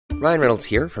Ryan Reynolds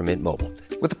here from Mint Mobile.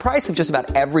 With the price of just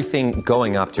about everything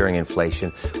going up during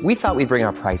inflation, we thought we'd bring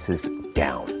our prices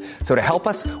down. So to help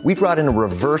us, we brought in a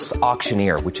reverse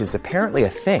auctioneer, which is apparently a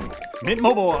thing. Mint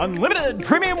Mobile Unlimited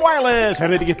Premium Wireless. How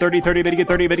to get 30, 30, bit to get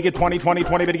 30, bit to get 20, 20,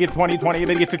 20, bit to get 20, 20,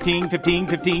 bit to get 15, 15,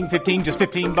 15, 15, just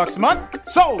 $15 a month?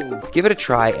 Sold! Give it a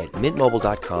try at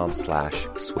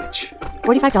mintmobile.com/switch.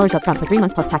 $45 up front for 3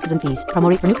 months plus taxes and fees. Promo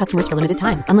rate for new customers for limited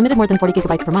time. Unlimited more than 40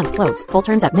 gigabytes per month. Slows full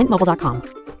terms at mintmobile.com.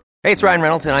 Hey, it's Ryan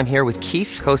Reynolds, and I'm here with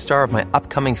Keith, co-star of my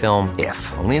upcoming film, If,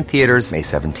 only in theaters May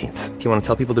 17th. Do you want to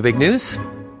tell people the big news?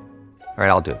 All right,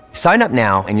 I'll do it. Sign up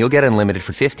now and you'll get unlimited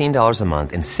for $15 a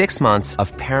month and 6 months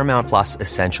of Paramount Plus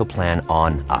Essential Plan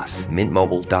on us.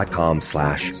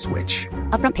 Mintmobile.com/switch.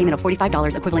 Upfront payment of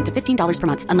 $45 equivalent to $15 per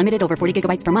month. Unlimited over 40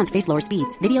 gigabytes per month. Face lower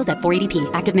speeds. Videos at 480p.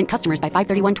 Active Mint customers by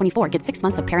 531.24 get 6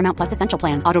 months of Paramount Plus Essential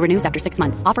Plan. Auto renews after 6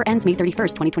 months. Offer ends May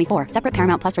 31st, 2024. Separate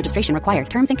Paramount Plus registration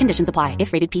required. Terms and conditions apply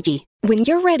if rated PG. When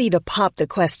you're ready to pop the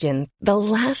question, the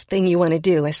last thing you want to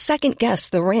do is second-guess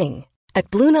the ring. At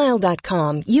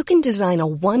BlueNile.com, you can design a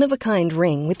one-of-a-kind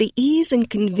ring with the ease and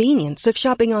convenience of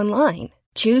shopping online.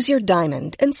 Choose your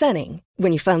diamond and setting.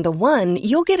 When you find the one,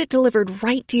 you'll get it delivered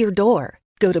right to your door.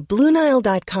 Go to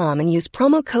BlueNile.com and use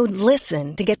promo code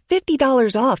LISTEN to get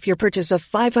 $50 off your purchase of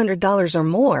 $500 or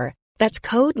more. That's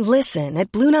code LISTEN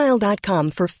at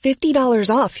BlueNile.com for $50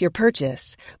 off your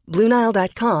purchase.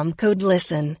 BlueNile.com, code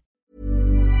LISTEN.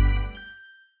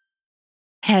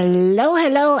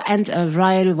 Hello, and a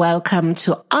royal welcome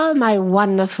to all my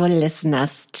wonderful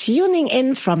listeners tuning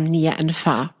in from near and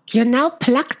far. You're now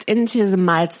plugged into the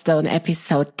milestone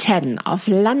episode 10 of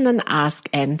London Asked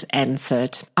and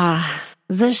Answered.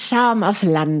 The charm of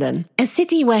London, a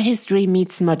city where history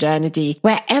meets modernity,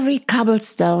 where every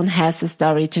cobblestone has a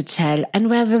story to tell, and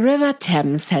where the River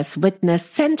Thames has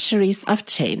witnessed centuries of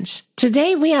change.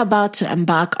 Today we are about to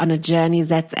embark on a journey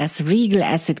that's as regal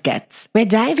as it gets. We're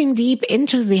diving deep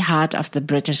into the heart of the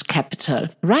British capital,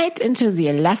 right into the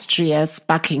illustrious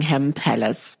Buckingham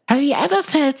Palace. Have you ever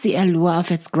felt the allure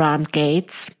of its grand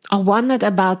gates, or wondered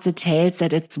about the tales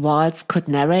that its walls could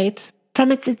narrate?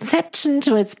 From its inception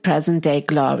to its present-day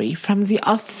glory, from the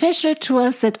official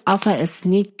tours that offer a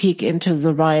sneak peek into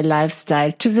the royal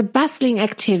lifestyle to the bustling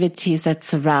activities that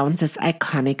surround this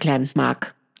iconic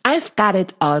landmark, I've got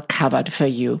it all covered for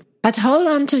you. But hold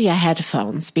on to your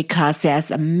headphones, because there's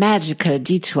a magical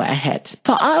detour ahead.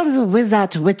 For all the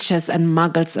wizard, witches and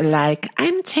muggles alike,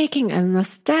 I'm taking a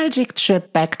nostalgic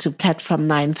trip back to platform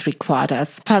 9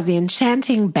 3/4 for the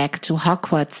Enchanting Back to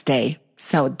Hogwarts Day.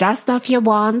 So dust off your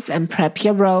wands and prep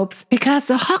your robes, because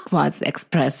the Hogwarts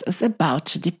Express is about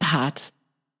to depart.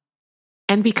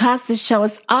 And because the show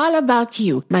is all about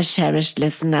you, my cherished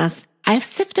listeners, I've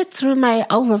sifted through my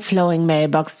overflowing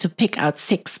mailbox to pick out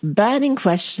 6 burning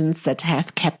questions that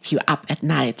have kept you up at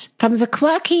night. From the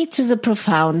quirky to the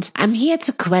profound, I'm here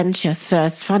to quench your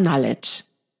thirst for knowledge.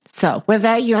 So,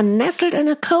 whether you are nestled in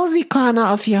a cozy corner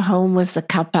of your home with a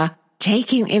cuppa,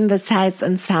 taking in the sights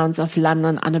and sounds of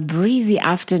London on a breezy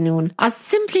afternoon, or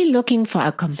simply looking for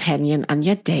a companion on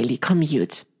your daily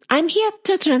commute, I'm here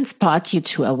to transport you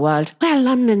to a world where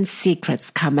London's secrets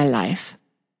come alive.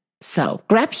 So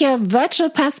grab your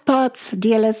virtual passports,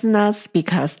 dear listeners,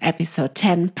 because episode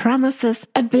 10 promises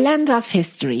a blend of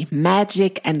history,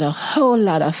 magic, and a whole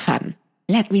lot of fun.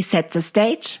 Let me set the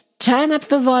stage, turn up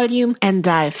the volume, and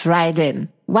dive right in.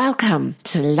 Welcome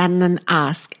to London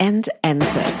Asked and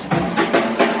Answered.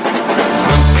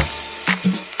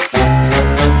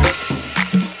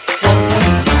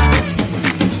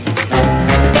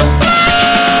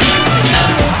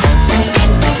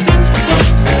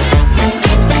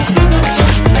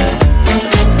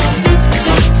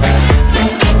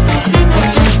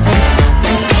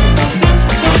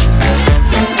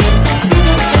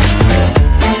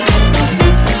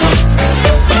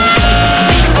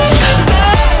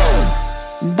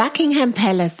 Buckingham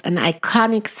Palace, an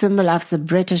iconic symbol of the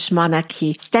British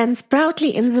monarchy, stands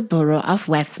proudly in the borough of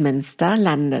Westminster,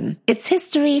 London. Its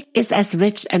history is as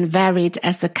rich and varied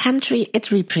as the country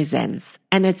it represents,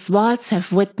 and its walls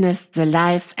have witnessed the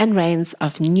lives and reigns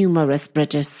of numerous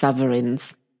British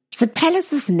sovereigns. The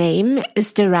palace's name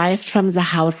is derived from the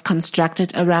house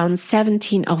constructed around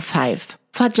 1705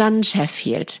 for John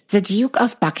Sheffield, the Duke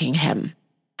of Buckingham.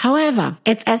 However,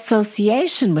 its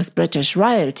association with British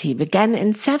royalty began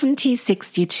in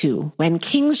 1762, when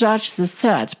King George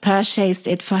III purchased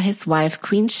it for his wife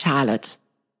Queen Charlotte.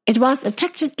 It was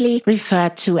affectionately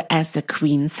referred to as the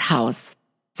Queen's House.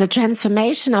 The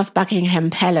transformation of Buckingham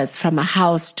Palace from a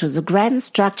house to the grand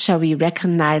structure we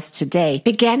recognize today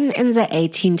began in the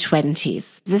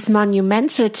 1820s. This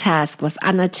monumental task was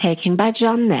undertaken by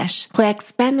John Nash, who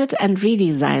expanded and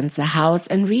redesigned the house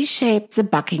and reshaped the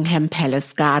Buckingham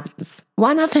Palace gardens.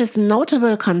 One of his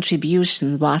notable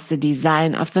contributions was the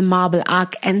design of the Marble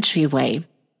Arch entryway.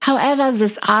 However,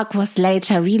 this arch was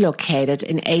later relocated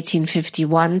in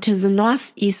 1851 to the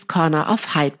northeast corner of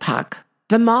Hyde Park.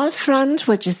 The mall front,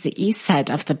 which is the east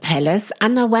side of the palace,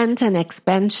 underwent an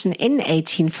expansion in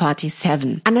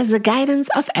 1847 under the guidance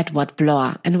of Edward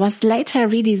Blore and was later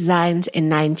redesigned in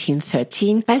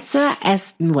 1913 by Sir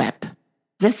Aston Webb.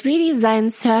 This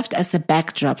redesign served as a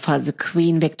backdrop for the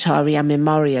Queen Victoria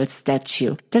Memorial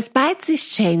statue. Despite these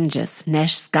changes,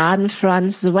 Nash's garden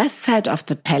front, the west side of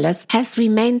the palace, has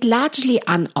remained largely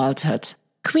unaltered.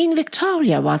 Queen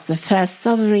Victoria was the first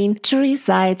sovereign to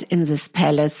reside in this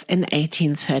palace in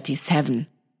 1837.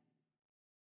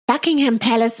 Buckingham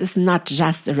Palace is not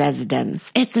just a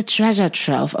residence, it's a treasure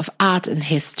trove of art and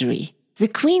history. The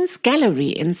Queen's Gallery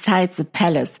inside the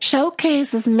palace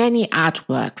showcases many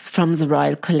artworks from the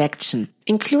royal collection,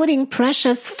 including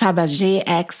precious Fabergé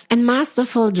eggs and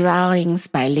masterful drawings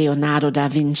by Leonardo da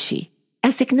Vinci.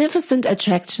 A significant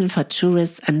attraction for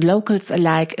tourists and locals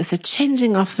alike is the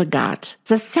changing of the guard.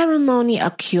 The ceremony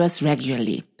occurs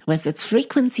regularly, with its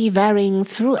frequency varying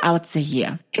throughout the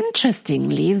year.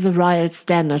 Interestingly, the royal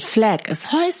standard flag is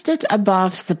hoisted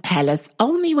above the palace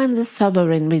only when the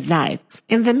sovereign resides.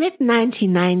 In the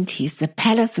mid-1990s, the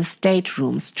palace's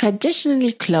staterooms,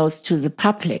 traditionally closed to the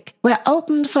public, were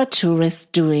opened for tourists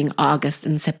during August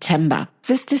and September.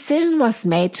 This decision was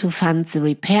made to fund the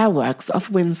repair works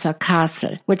of Windsor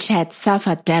Castle, which had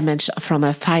suffered damage from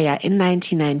a fire in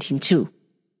 1992.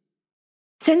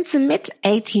 Since the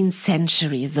mid-18th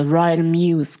century, the Royal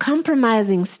Mews,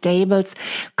 comprising stables,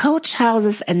 coach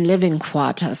houses and living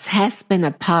quarters, has been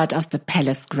a part of the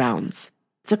palace grounds.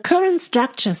 The current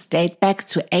structures date back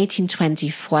to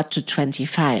 1824 to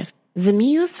 25. The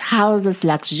Mews houses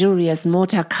luxurious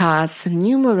motor cars,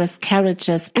 numerous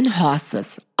carriages and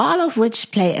horses, all of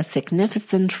which play a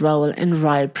significant role in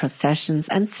royal processions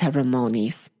and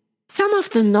ceremonies. Some of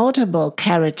the notable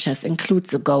carriages include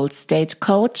the Gold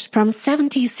Stagecoach from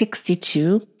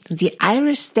 1762, the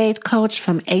Irish Stagecoach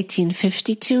from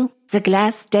 1852, the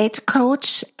Glass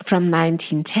Stagecoach from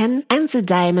 1910, and the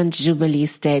Diamond Jubilee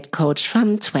Stagecoach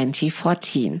from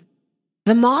 2014.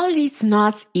 The mall leads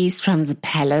northeast from the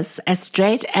palace, a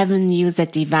straight avenue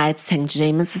that divides St.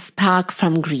 James's Park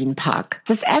from Green Park.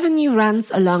 This avenue runs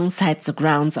alongside the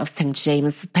grounds of St.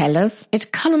 James's Palace.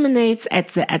 It culminates at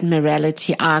the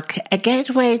Admiralty Arch, a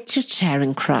gateway to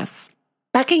Charing Cross.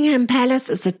 Buckingham Palace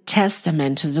is a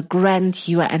testament to the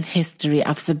grandeur and history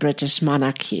of the British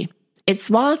monarchy. Its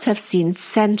walls have seen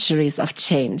centuries of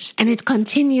change, and it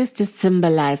continues to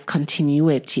symbolize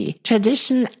continuity,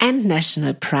 tradition, and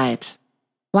national pride.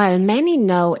 While many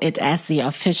know it as the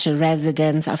official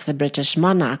residence of the British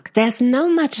monarch, there's no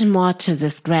much more to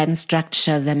this grand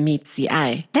structure than meets the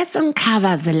eye. Let's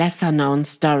uncover the lesser-known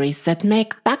stories that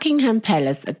make Buckingham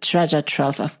Palace a treasure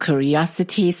trove of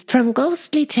curiosities, from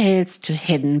ghostly tales to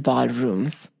hidden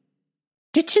ballrooms.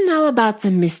 Did you know about the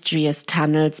mysterious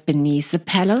tunnels beneath the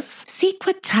palace?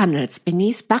 Secret tunnels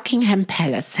beneath Buckingham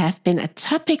Palace have been a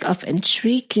topic of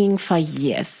intriguing for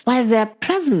years. While their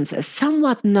presence is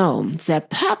somewhat known, their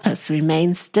purpose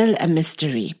remains still a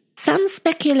mystery. Some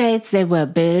speculate they were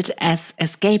built as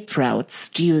escape routes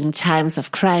during times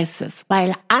of crisis,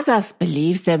 while others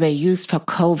believe they were used for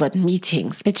covert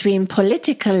meetings between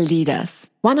political leaders.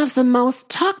 One of the most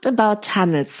talked about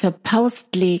tunnels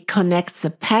supposedly connects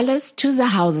the palace to the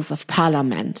Houses of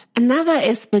Parliament. Another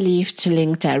is believed to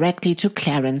link directly to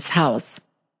Clarence House.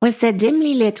 With their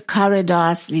dimly lit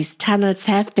corridors, these tunnels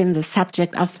have been the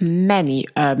subject of many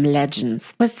urban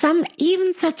legends, with some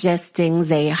even suggesting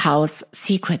they house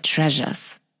secret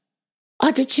treasures.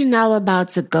 Or did you know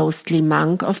about the ghostly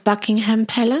monk of Buckingham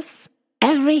Palace?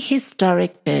 Every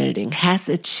historic building has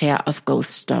its share of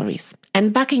ghost stories,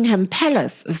 and Buckingham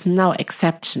Palace is no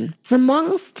exception. The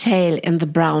monk's tale in the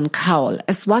brown cowl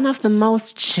is one of the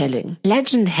most chilling.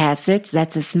 Legend has it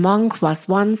that this monk was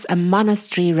once a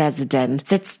monastery resident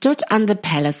that stood on the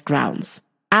palace grounds.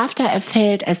 After a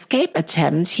failed escape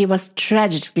attempt, he was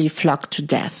tragically flogged to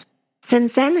death.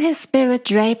 Since then, his spirit,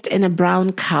 draped in a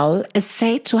brown cowl, is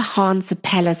said to haunt the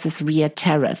palace's rear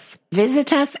terrace.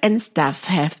 Visitors and staff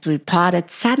have reported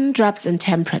sudden drops in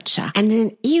temperature and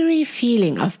an eerie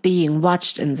feeling of being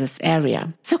watched in this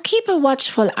area. So keep a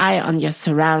watchful eye on your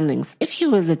surroundings if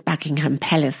you visit Buckingham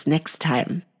Palace next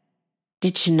time.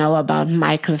 Did you know about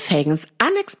Michael Fagan's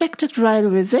unexpected royal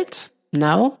visit?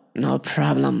 No? No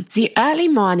problem. The early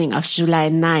morning of July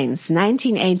 9th,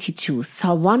 1982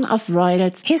 saw one of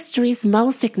royal history's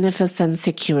most significant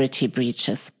security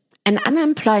breaches. An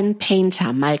unemployed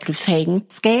painter, Michael Fagan,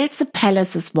 scaled the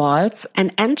palace's walls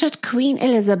and entered Queen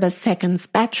Elizabeth II's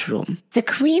bedroom. The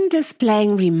Queen,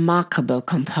 displaying remarkable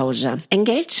composure,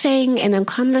 engaged Fagan in a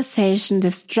conversation,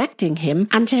 distracting him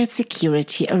until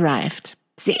security arrived.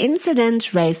 The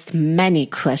incident raised many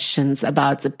questions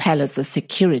about the palace's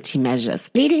security measures,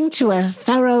 leading to a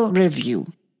thorough review.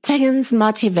 Fagan's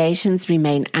motivations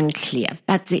remain unclear,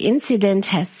 but the incident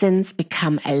has since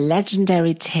become a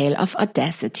legendary tale of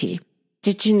audacity.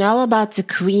 Did you know about the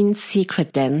Queen's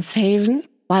secret dance haven?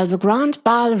 While the Grand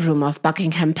Ballroom of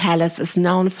Buckingham Palace is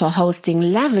known for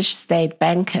hosting lavish state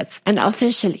banquets and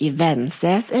official events,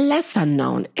 there's a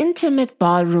lesser-known, intimate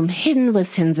ballroom hidden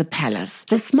within the palace.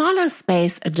 The smaller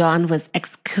space, adorned with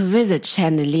exquisite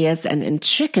chandeliers and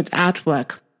intricate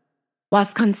artwork,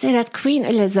 was considered Queen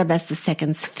Elizabeth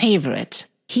II's favorite.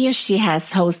 Here she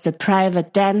has hosted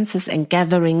private dances and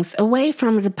gatherings away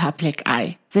from the public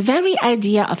eye. The very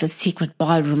idea of a secret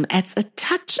ballroom adds a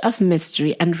touch of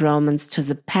mystery and romance to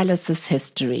the palace's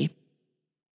history.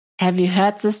 Have you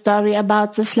heard the story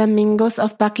about the flamingos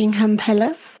of Buckingham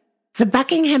Palace? The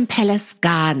Buckingham Palace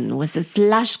garden, with its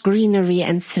lush greenery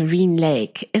and serene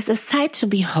lake, is a sight to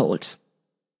behold.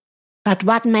 But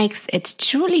what makes it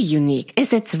truly unique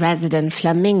is its resident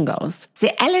flamingos.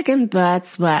 The elegant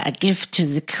birds were a gift to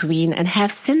the Queen and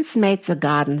have since made the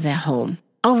garden their home.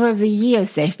 Over the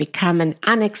years, they've become an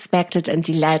unexpected and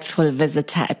delightful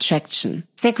visitor attraction.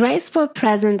 Their graceful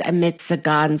presence amidst the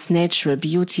garden's natural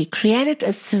beauty created a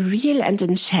surreal and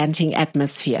enchanting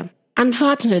atmosphere.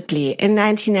 Unfortunately, in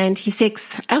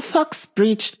 1996, a fox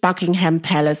breached Buckingham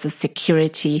Palace's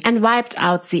security and wiped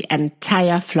out the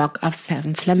entire flock of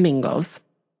 7 flamingos.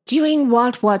 During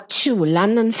World War II,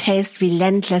 London faced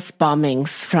relentless bombings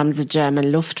from the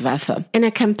German Luftwaffe in a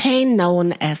campaign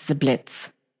known as the Blitz.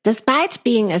 Despite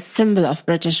being a symbol of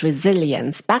British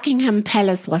resilience, Buckingham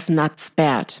Palace was not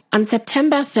spared. On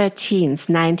September 13,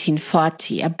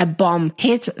 1940, a bomb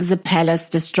hit the palace,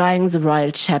 destroying the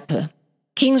royal chapel.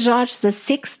 King George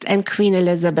VI and Queen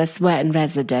Elizabeth were in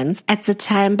residence at the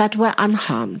time but were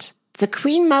unharmed. The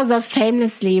Queen Mother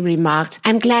famously remarked,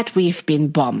 "I'm glad we've been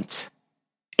bombed.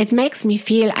 It makes me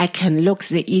feel I can look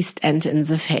the East End in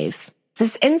the face."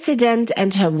 This incident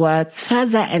and her words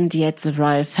further endeared the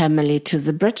royal family to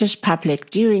the British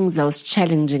public during those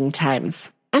challenging times.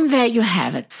 And there you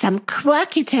have it, some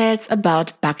quirky tales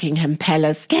about Buckingham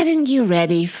Palace, getting you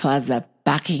ready for the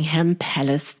Buckingham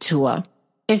Palace tour.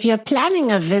 If you're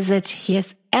planning a visit,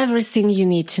 here's everything you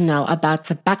need to know about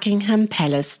the Buckingham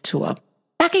Palace tour.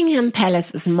 Buckingham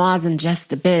Palace is more than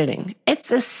just a building.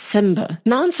 It's a symbol,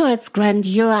 known for its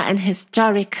grandeur and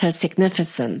historical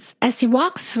significance. As you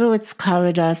walk through its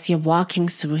corridors, you're walking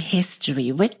through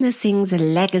history, witnessing the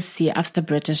legacy of the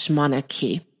British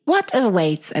monarchy. What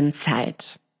awaits inside?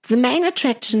 The main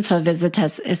attraction for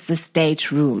visitors is the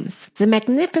state rooms. The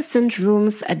magnificent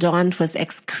rooms, adorned with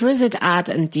exquisite art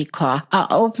and decor, are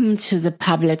open to the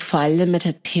public for a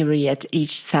limited period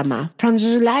each summer, from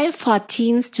July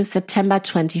 14th to September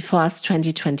 24th,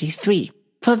 2023.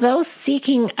 For those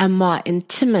seeking a more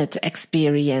intimate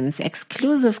experience,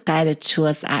 exclusive guided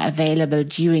tours are available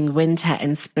during winter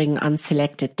and spring on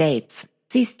selected dates.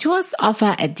 These tours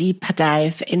offer a deeper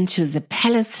dive into the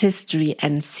palace history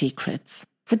and secrets.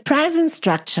 The pricing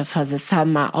structure for the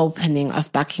summer opening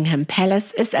of Buckingham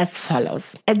Palace is as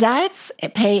follows. Adults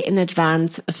pay in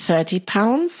advance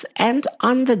 £30 and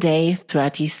on the day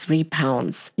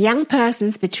 £33. Young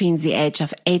persons between the age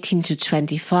of 18 to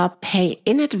 24 pay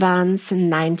in advance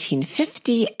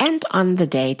 £19.50 and on the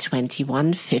day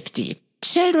 £21.50.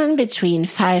 Children between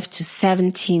 5 to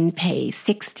 17 pay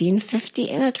 £16.50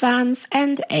 in advance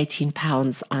and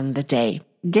 £18 on the day.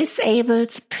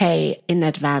 Disabled pay in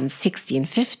advance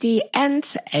 £16.50 and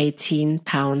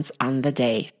 £18 on the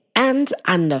day. And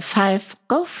under 5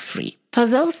 go free. For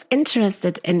those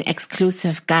interested in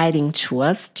exclusive guiding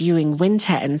tours during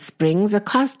winter and spring, the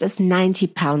cost is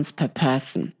 £90 per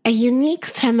person. A unique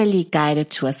family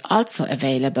guided tour is also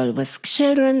available with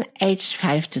children aged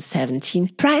 5 to 17,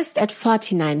 priced at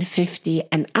 £49.50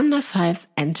 and under 5s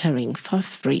entering for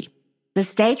free. The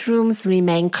staterooms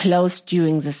remain closed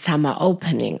during the summer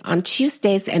opening on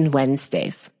Tuesdays and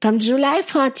Wednesdays. From July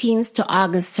 14th to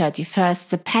August 31st,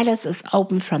 the palace is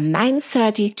open from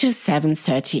 9:30 to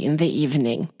 7:30 in the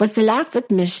evening, with the last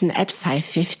admission at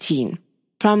 5:15.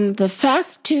 From the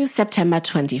 1st to September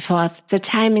 24th, the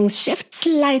timings shift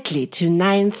slightly to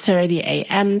 9:30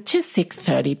 a.m. to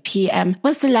 6:30 p.m.,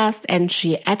 with the last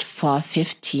entry at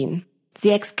 4:15.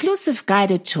 The exclusive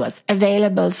guided tours,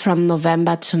 available from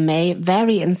November to May,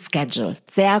 vary in schedule.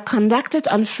 They are conducted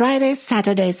on Fridays,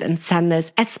 Saturdays, and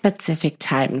Sundays at specific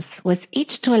times, with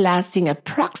each tour lasting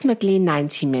approximately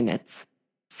 90 minutes.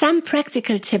 Some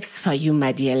practical tips for you,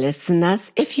 my dear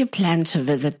listeners, if you plan to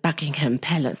visit Buckingham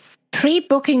Palace.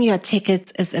 Pre-booking your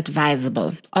tickets is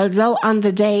advisable, although on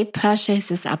the day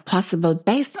purchases are possible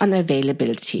based on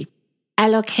availability.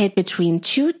 Allocate between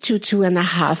 2 to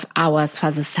 2.5 hours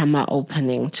for the summer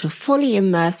opening to fully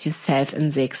immerse yourself in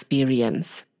the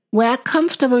experience. Wear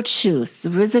comfortable shoes.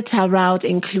 The visitor route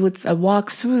includes a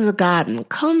walk through the garden,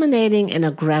 culminating in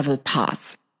a gravel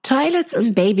path. Toilets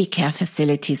and baby care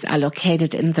facilities are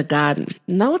located in the garden.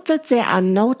 Note that there are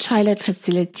no toilet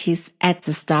facilities at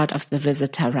the start of the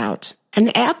visitor route.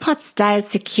 An airport-style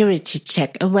security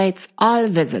check awaits all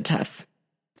visitors.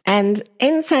 And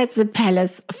inside the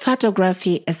palace,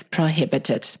 photography is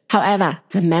prohibited. However,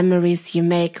 the memories you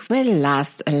make will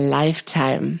last a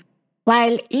lifetime.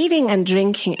 While eating and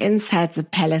drinking inside the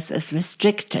palace is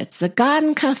restricted, the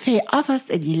garden cafe offers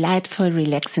a delightful,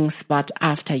 relaxing spot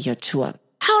after your tour.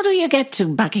 How do you get to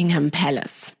Buckingham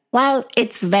Palace? Well,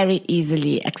 it's very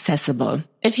easily accessible.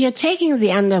 If you're taking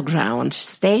the underground,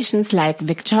 stations like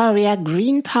Victoria,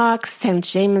 Green Park, St.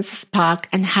 James's Park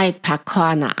and Hyde Park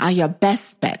Corner are your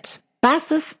best bet.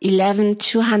 Buses 11,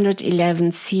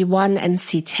 211, C1 and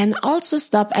C10 also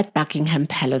stop at Buckingham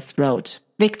Palace Road.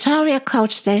 Victoria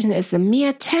Coach Station is a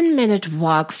mere 10-minute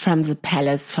walk from the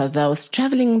palace for those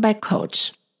traveling by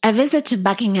coach. A visit to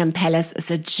Buckingham Palace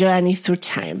is a journey through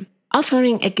time,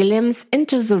 offering a glimpse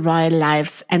into the royal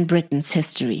lives and Britain's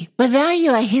history. Whether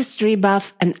you're a history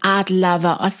buff, an art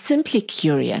lover, or simply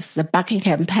curious, the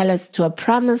Buckingham Palace tour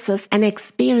promises an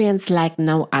experience like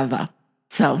no other.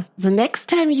 So, the next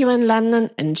time you're in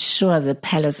London, ensure the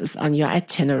palace is on your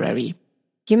itinerary.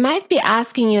 You might be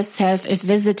asking yourself if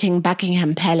visiting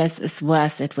Buckingham Palace is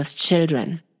worth it with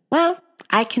children. Well,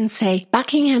 I can say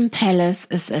Buckingham Palace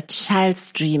is a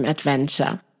child's dream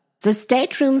adventure. The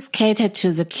staterooms cater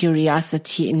to the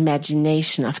curiosity and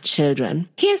imagination of children.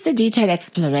 Here's a detailed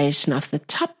exploration of the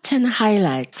top 10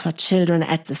 highlights for children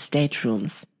at the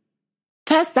staterooms.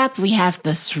 First up, we have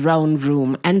the throne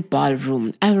room and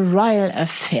ballroom, a royal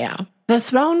affair. The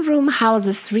throne room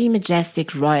houses 3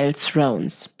 majestic royal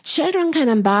thrones. Children can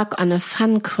embark on a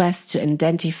fun quest to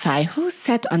identify who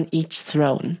sat on each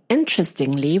throne.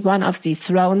 Interestingly, one of the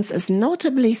thrones is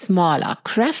notably smaller,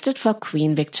 crafted for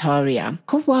Queen Victoria,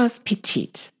 who was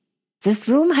petite. This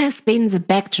room has been the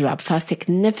backdrop for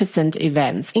significant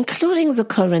events, including the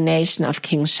coronation of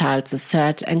King Charles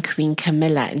III and Queen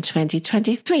Camilla in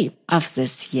 2023 of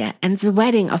this year, and the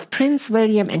wedding of Prince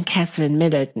William and Catherine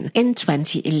Middleton in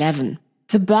 2011.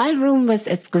 The ballroom with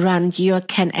its grandeur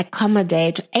can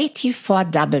accommodate 84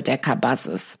 double-decker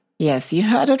buses. Yes, you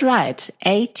heard it right,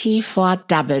 84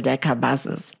 double-decker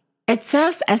buses. It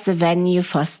serves as a venue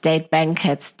for state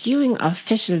banquets during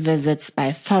official visits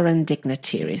by foreign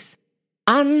dignitaries.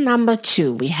 On number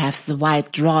 2, we have the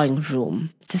White Drawing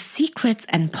Room, the secrets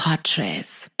and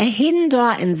portraits. A hidden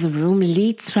door in the room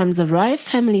leads from the royal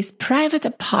family's private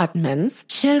apartments.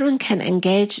 Children can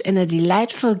engage in a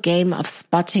delightful game of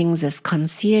spotting this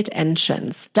concealed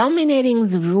entrance. Dominating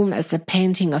the room is a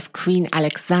painting of Queen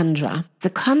Alexandra,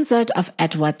 the consort of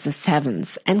Edward VII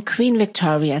and Queen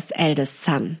Victoria's eldest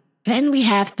son. Then we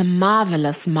have the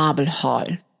marvelous Marble Hall.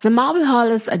 The Marble Hall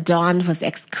is adorned with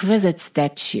exquisite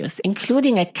statues,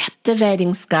 including a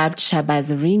captivating sculpture by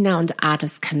the renowned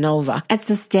artist Canova at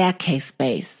the staircase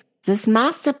base. This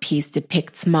masterpiece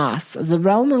depicts Mars, the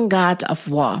Roman god of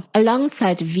war,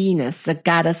 alongside Venus, the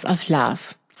goddess of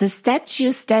love. The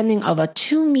statue, standing over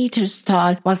 2 meters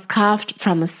tall, was carved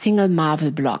from a single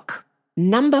marble block.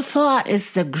 Number 4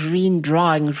 is the Green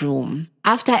Drawing Room.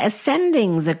 After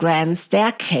ascending the grand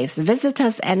staircase,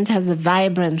 visitors enter the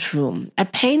vibrant room. A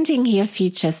painting here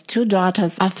features 2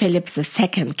 daughters of Philip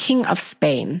II, King of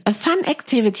Spain. A fun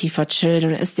activity for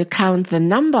children is to count the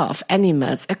number of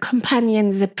animals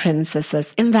accompanying the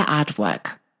princesses in the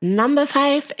artwork. Number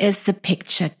 5 is the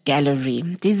Picture Gallery.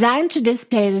 Designed to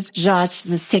display George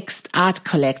VI art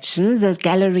collection, the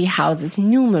gallery houses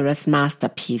numerous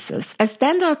masterpieces. A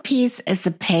standout piece is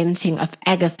a painting of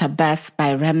Agatha Bass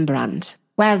by Rembrandt,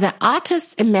 where the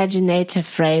artist's imaginative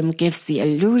frame gives the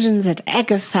illusion that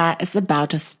Agatha is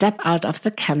about to step out of the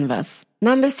canvas.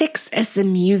 Number 6 is the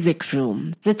Music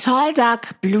Room. The tall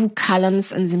dark blue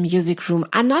columns in the music room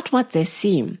are not what they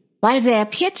seem. While they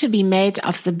appear to be made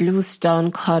of the blue stone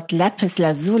called lapis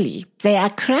lazuli, they are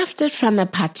crafted from a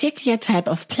particular type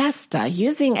of plaster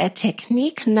using a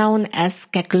technique known as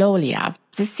scaglolia.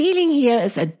 The ceiling here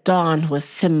is adorned with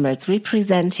symbols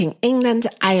representing England,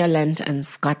 Ireland, and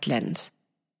Scotland.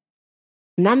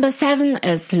 Number 7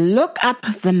 is Look Up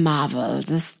the Marvel.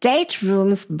 The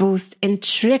staterooms boast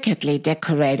intricately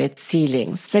decorated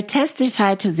ceilings that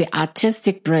testify to the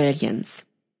artistic brilliance.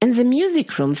 In the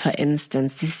music room, for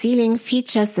instance, the ceiling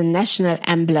features the national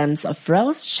emblems of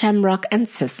rose, shamrock, and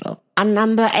thistle. On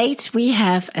number 8, we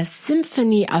have a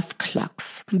symphony of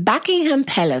clocks. Buckingham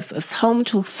Palace is home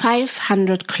to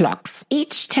 500 clocks,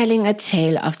 each telling a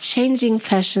tale of changing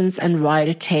fashions and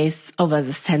royal tastes over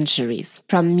the centuries.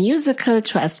 From musical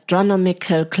to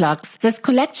astronomical clocks, this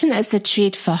collection is a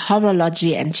treat for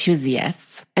horology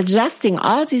enthusiasts. Adjusting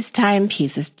all these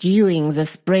timepieces during the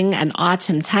spring and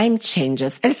autumn time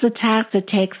changes is a task that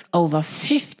takes over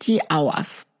 50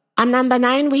 hours. On number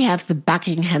 9, we have the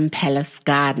Buckingham Palace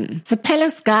Garden. The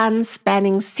palace gardens,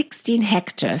 spanning 16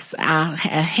 hectares, are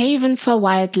a haven for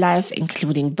wildlife,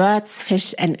 including birds,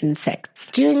 fish, and insects.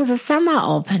 During the summer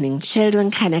opening,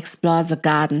 children can explore the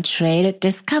garden trail,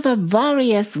 discover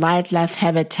various wildlife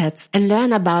habitats, and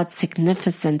learn about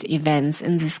significant events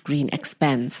in this green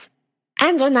expanse.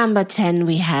 And on number 10,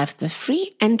 we have the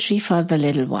free entry for the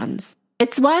little ones.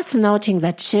 It's worth noting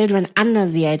that children under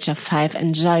the age of 5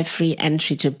 enjoy free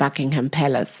entry to Buckingham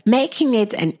Palace, making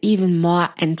it an even more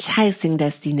enticing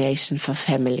destination for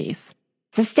families.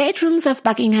 The staterooms of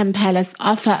Buckingham Palace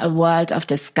offer a world of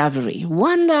discovery,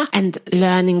 wonder, and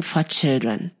learning for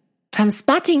children. From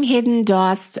spotting hidden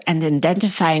doors and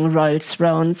identifying royal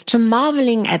thrones to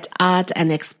marveling at art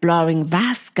and exploring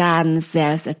vast gardens,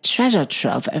 there's a treasure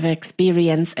trove of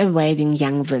experience awaiting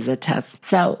young visitors.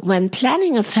 So when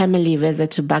planning a family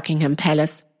visit to Buckingham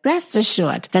Palace, rest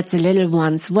assured that the little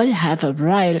ones will have a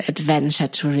royal adventure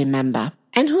to remember.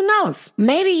 And who knows,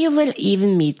 maybe you will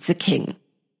even meet the king.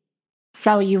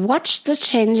 So you watched the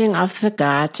changing of the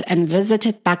guard and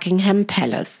visited Buckingham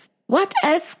Palace. What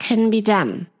else can be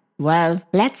done? Well,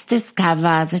 let's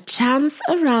discover the charms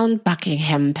around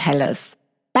Buckingham Palace.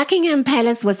 Buckingham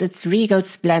Palace with its regal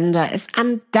splendor is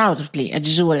undoubtedly a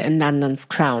jewel in London's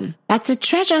crown. But the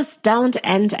treasures don't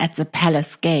end at the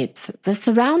palace gates. The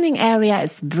surrounding area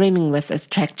is brimming with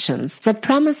attractions that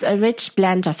promise a rich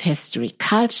blend of history,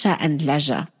 culture, and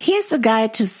leisure. Here's a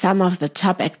guide to some of the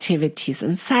top activities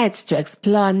and sites to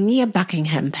explore near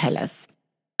Buckingham Palace.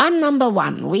 On number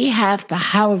 1, we have the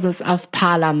Houses of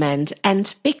Parliament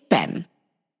and Big Ben.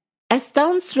 A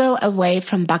stone's throw away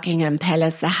from Buckingham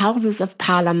Palace, the Houses of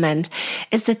Parliament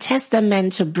is a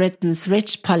testament to Britain's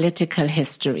rich political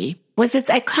history. With its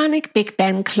iconic Big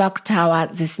Ben clock tower,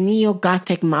 this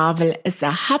neo-Gothic marvel is a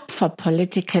hub for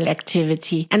political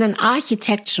activity and an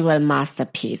architectural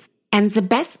masterpiece. And the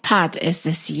best part is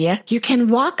this year, you can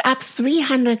walk up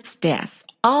 300 stairs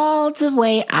all the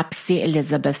way up the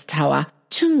Elizabeth Tower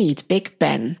to meet Big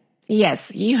Ben.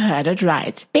 Yes, you heard it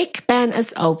right. Big Ben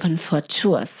is open for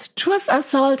tours. Tours are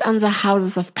sold on the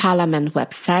Houses of Parliament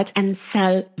website and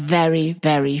sell very,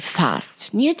 very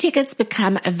fast. New tickets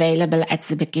become available at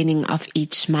the beginning of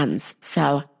each month.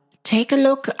 So take a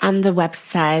look on the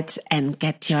website and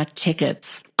get your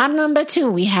tickets. On number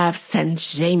 2, we have St.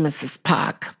 James's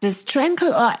Park. This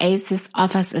tranquil oasis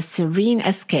offers a serene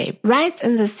escape right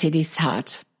in the city's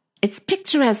heart. Its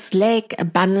picturesque lake,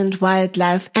 abundant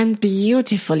wildlife, and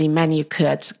beautifully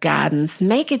manicured gardens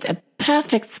make it a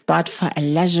perfect spot for a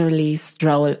leisurely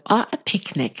stroll or a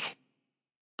picnic.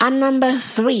 On number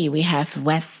 3, we have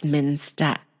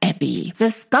Westminster Abbey.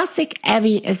 This Gothic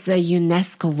abbey is a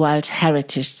UNESCO World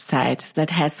Heritage Site that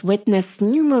has witnessed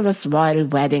numerous royal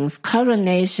weddings,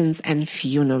 coronations, and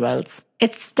funerals.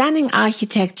 Its stunning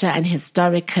architecture and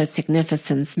historical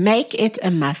significance make it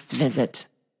a must-visit.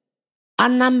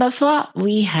 On number 4,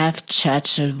 we have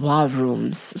Churchill War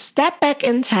Rooms. Step back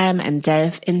in time and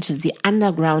delve into the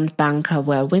underground bunker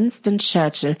where Winston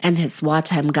Churchill and his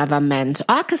wartime government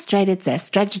orchestrated their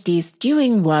strategies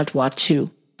during World War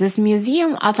II. This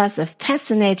museum offers a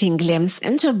fascinating glimpse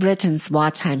into Britain's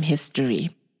wartime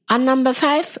history. On number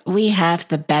 5, we have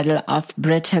the Battle of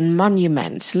Britain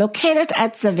Monument. Located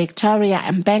at the Victoria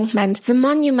Embankment, the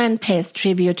monument pays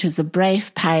tribute to the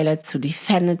brave pilots who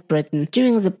defended Britain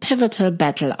during the pivotal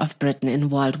Battle of Britain in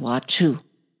World War II.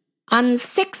 On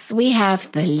 6, we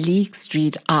have the Leake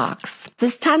Street Arcs.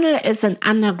 This tunnel is an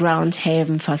underground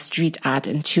haven for street art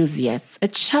enthusiasts.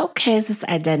 It showcases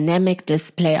a dynamic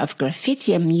display of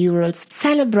graffiti and murals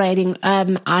celebrating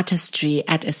urban artistry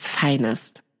at its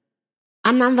finest.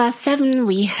 On number 7,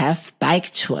 we have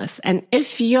bike tours. And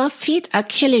if your feet are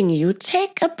killing you,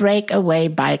 take a breakaway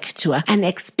bike tour and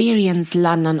experience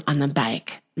London on a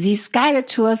bike. These guided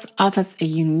tours offers a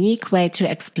unique way to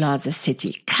explore the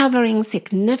city, covering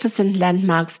significant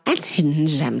landmarks and hidden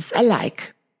gems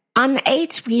alike. On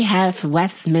 8, we have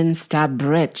Westminster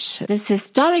Bridge. This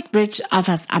historic bridge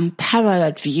offers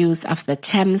unparalleled views of the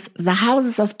Thames, the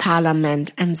Houses of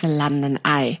Parliament, and the London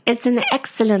Eye. It's an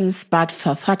excellent spot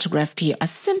for photography or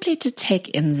simply to take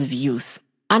in the views.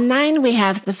 On 9, we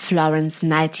have the Florence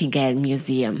Nightingale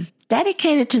Museum.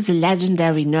 Dedicated to the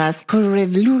legendary nurse who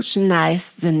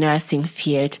revolutionized the nursing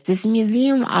field, this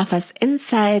museum offers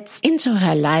insights into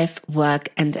her life, work,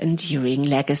 and enduring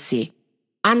legacy.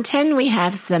 On 10, we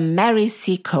have the Mary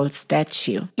Seacole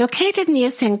statue. Located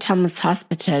near St. Thomas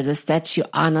Hospital, the statue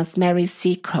honors Mary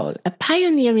Seacole, a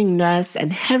pioneering nurse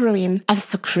and heroine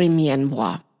of the Crimean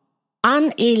War.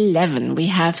 On 11, we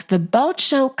have the Boat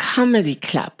Show Comedy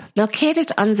Club.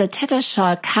 Located on the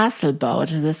Tattershall Castle boat,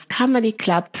 this comedy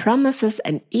club promises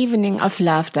an evening of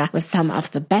laughter with some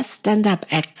of the best stand-up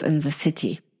acts in the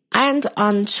city. And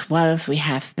on 12, we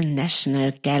have the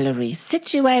National Gallery.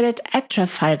 Situated at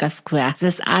Trafalgar Square,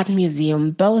 this art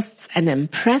museum boasts an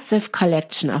impressive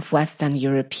collection of Western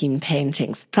European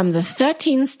paintings from the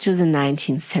 13th to the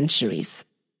 19th centuries.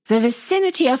 The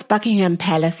vicinity of Buckingham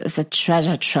Palace is a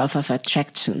treasure trove of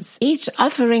attractions, each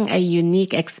offering a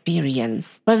unique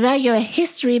experience. Whether you're a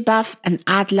history buff, an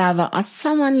art lover, or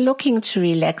someone looking to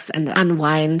relax and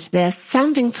unwind, there's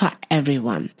something for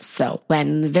everyone. So,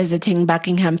 when visiting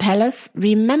Buckingham Palace,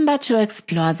 remember to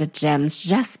explore the gems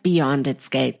just beyond its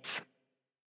gates.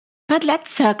 But let's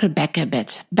circle back a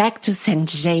bit, back to St.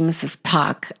 James's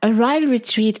Park, a royal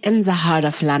retreat in the heart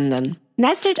of London.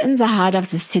 Nestled in the heart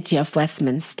of the city of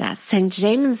Westminster, St.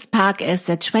 James's Park is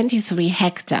a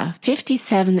 23-hectare,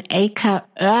 57-acre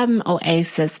urban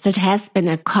oasis that has been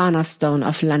a cornerstone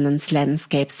of London's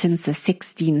landscape since the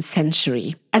 16th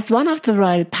century. As one of the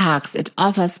royal parks, it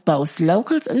offers both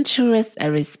locals and tourists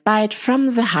a respite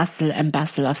from the hustle and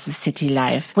bustle of the city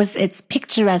life, with its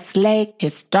picturesque lake,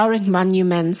 historic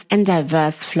monuments, and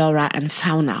diverse flora and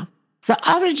fauna.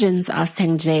 The origins of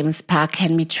St. James Park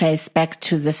can be traced back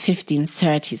to the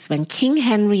 1530s when King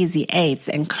Henry VIII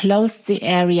enclosed the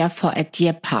area for a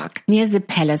deer park near the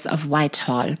Palace of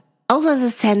Whitehall. Over the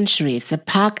centuries, the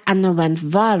park underwent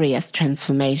various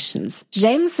transformations.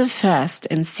 James I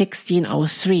in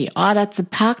 1603 ordered the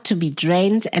park to be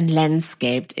drained and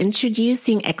landscaped,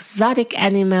 introducing exotic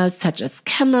animals such as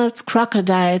camels,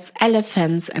 crocodiles,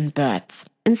 elephants, and birds.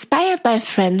 Inspired by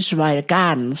French royal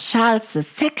gardens, Charles II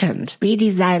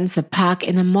redesigned the park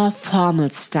in a more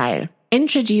formal style,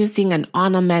 introducing an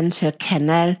ornamental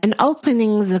canal and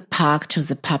opening the park to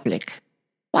the public.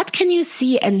 What can you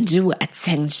see and do at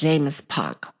St. James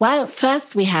Park? Well,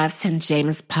 first we have St.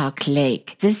 James Park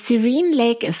Lake. The serene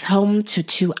lake is home to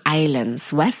 2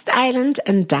 islands, West Island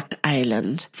and Duck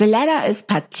Island. The latter is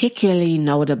particularly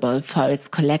notable for its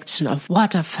collection of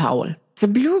waterfowl. The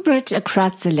Blue Bridge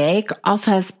across the lake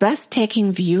offers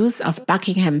breathtaking views of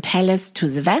Buckingham Palace to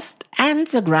the west and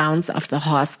the grounds of the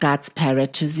Horse Guards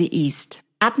Parade to the east.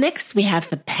 Up next, we have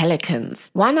the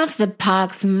pelicans. One of the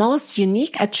park's most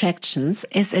unique attractions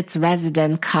is its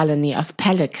resident colony of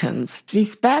pelicans.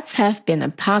 These birds have been a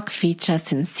park feature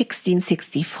since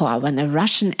 1664, when a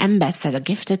Russian ambassador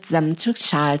gifted them to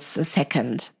Charles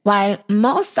II. While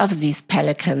most of these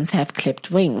pelicans have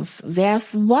clipped wings,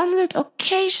 there's one that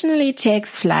occasionally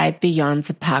takes flight beyond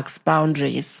the park's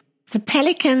boundaries. The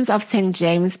pelicans of St.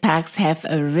 James Park have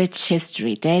a rich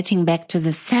history dating back to the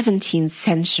 17th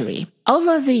century.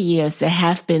 Over the years, there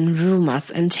have been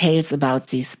rumors and tales about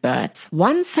these birds.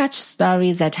 One such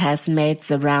story that has made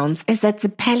the rounds is that the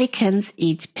pelicans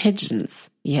eat pigeons.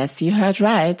 Yes, you heard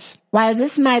right. While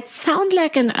this might sound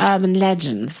like an urban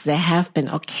legend, there have been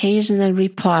occasional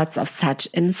reports of such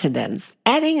incidents,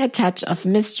 adding a touch of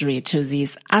mystery to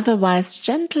these otherwise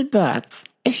gentle birds.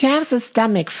 If you have the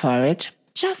stomach for it,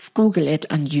 just Google it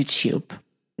on YouTube.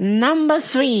 Number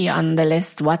 3 on the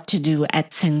list, what to do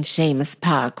at St. James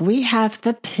Park. We have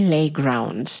the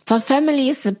playground. For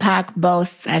families, the park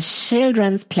boasts a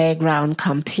children's playground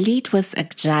complete with a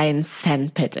giant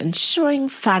sandpit, ensuring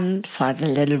fun for the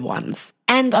little ones.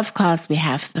 And of course, we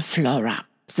have the flora.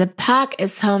 The park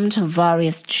is home to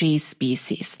various tree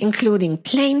species, including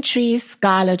plane trees,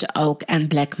 scarlet oak, and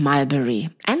black mulberry,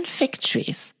 and fig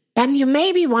trees. Then you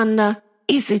maybe wonder,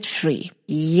 is it free?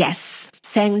 Yes.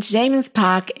 St. James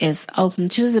Park is open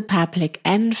to the public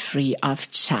and free of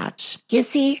charge. You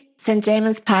see, St.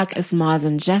 James Park is more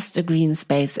than just a green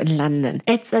space in London.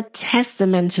 It's a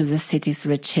testament to the city's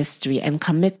rich history and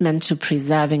commitment to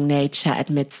preserving nature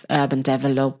amidst urban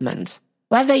development.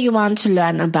 Whether you want to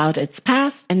learn about its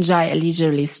past, enjoy a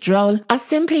leisurely stroll, or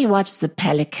simply watch the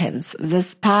pelicans,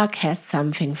 this park has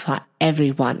something for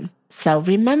everyone. So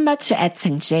remember to add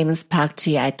St. James Park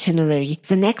to your itinerary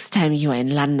the next time you are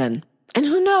in London. And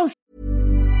who knows?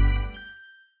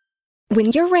 When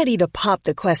you're ready to pop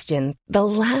the question, the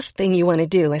last thing you want to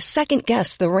do is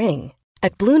second-guess the ring.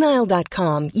 At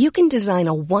BlueNile.com, you can design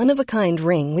a one-of-a-kind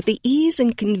ring with the ease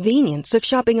and convenience of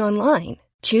shopping online.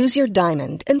 Choose your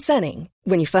diamond and setting.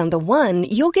 When you find the one,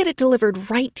 you'll get it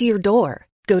delivered right to your door.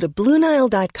 Go to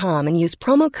BlueNile.com and use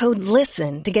promo code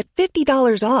LISTEN to get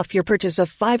 $50 off your purchase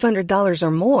of $500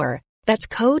 or more. That's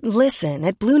code LISTEN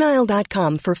at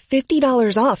BlueNile.com for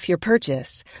 $50 off your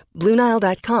purchase.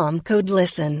 BlueNile.com, code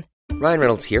LISTEN. Ryan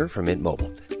Reynolds here from Mint Mobile.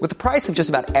 With the price of just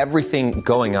about everything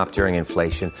going up during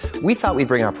inflation, we thought we'd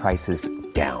bring our prices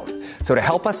down. So to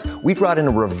help us, we brought in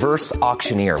a reverse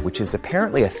auctioneer, which is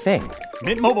apparently a thing.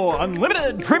 Mint Mobile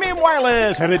Unlimited Premium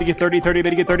Wireless. How to get 30, 30, bit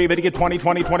to get 30, bit to get 20,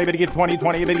 20, 20, bit to get 20,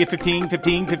 20, bit to get 15,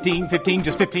 15, 15, 15,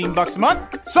 just $15 a month?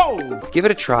 Sold! Give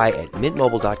it a try at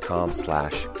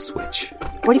mintmobile.com/switch.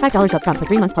 $45 up front for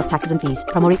 3 months plus taxes and fees.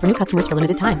 Promo rate for new customers for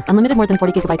limited time. Unlimited more than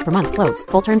 40 gigabytes per month. Slows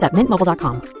full terms at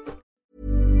mintmobile.com.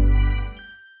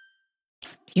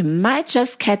 You might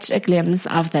just catch a glimpse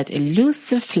of that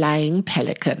elusive flying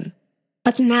pelican.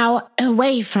 But now,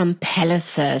 away from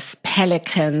palaces,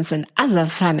 pelicans, and other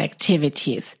fun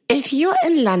activities. If you're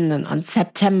in London on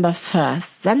September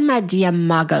 1st, then my dear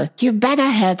Muggle, you better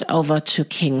head over to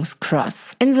King's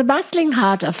Cross. In the bustling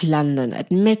heart of London,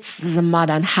 amidst the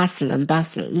modern hustle and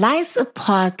bustle, lies a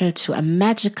portal to a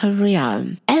magical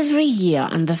realm. Every year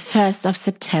on the 1st of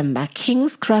September,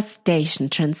 King's Cross Station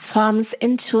transforms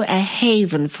into a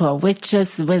haven for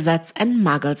witches, wizards, and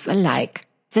Muggles alike.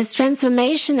 This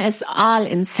transformation is all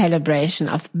in celebration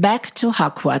of Back to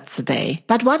Hogwarts Day.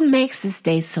 But what makes this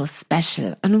day so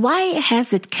special, and why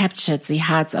has it captured the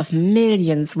hearts of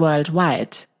millions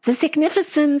worldwide? The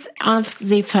significance of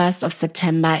the 1st of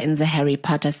September in the Harry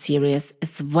Potter series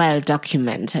is well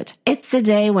documented. It's the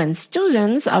day when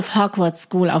students of Hogwarts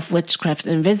School of Witchcraft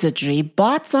and Wizardry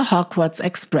board the Hogwarts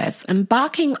Express,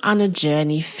 embarking on a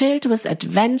journey filled with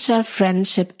adventure,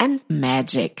 friendship, and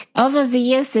magic. Over the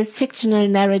years, this fictional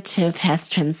narrative has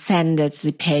transcended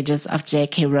the pages of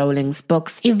J.K. Rowling's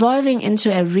books, evolving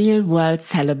into a real-world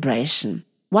celebration.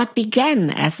 What began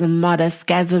as a modest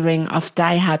gathering of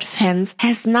die-hard fans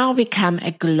has now become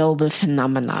a global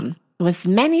phenomenon, with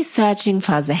many searching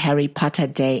for the Harry Potter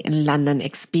Day in London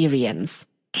experience.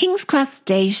 King's Cross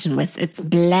Station, with its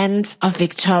blend of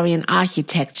Victorian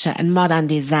architecture and modern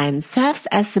design, serves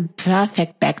as the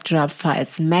perfect backdrop for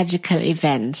its magical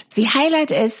event. The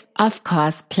highlight is, of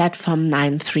course, Platform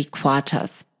 9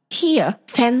 3/4. Here,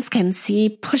 fans can see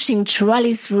pushing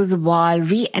trolleys through the wall,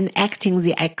 reenacting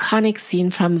the iconic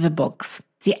scene from the books.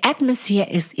 The atmosphere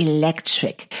is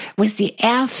electric, with the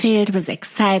air filled with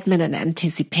excitement and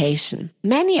anticipation.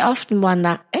 Many often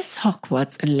wonder, is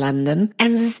Hogwarts in London?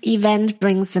 And this event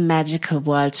brings the magical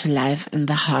world to life in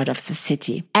the heart of the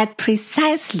city. At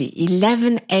precisely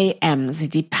 11 a.m., the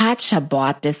departure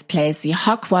board displays the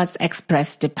Hogwarts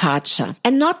Express departure,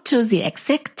 and not to the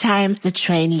exact time the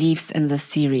train leaves in the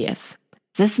series.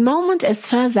 This moment is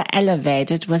further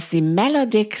elevated with the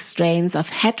melodic strains of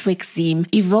Hedwig's theme,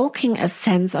 evoking a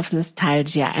sense of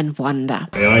nostalgia and wonder.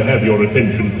 May I have your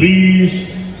attention, please?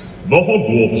 The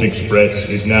Hogwarts Express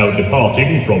is now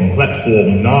departing from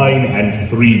platform 9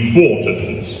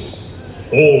 3/4.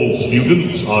 All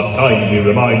students are kindly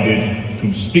reminded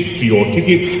to stick to your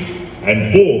ticket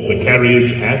and board the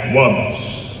carriage at once.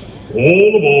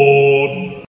 All aboard!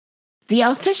 The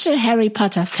official Harry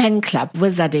Potter fan club,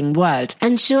 Wizarding World,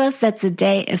 ensures that the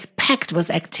day is packed with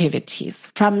activities,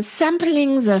 from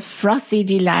sampling the frothy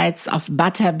delights of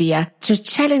butterbeer to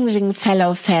challenging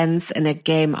fellow fans in a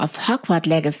game of Hogwarts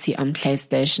Legacy on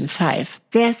PlayStation 5.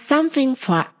 There's something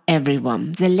for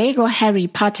everyone. The Lego Harry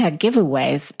Potter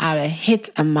giveaways are a hit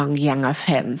among younger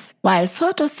fans, while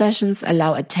photo sessions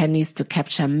allow attendees to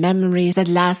capture memories that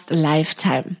last a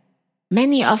lifetime.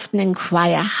 Many often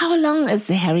inquire, how long is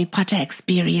the Harry Potter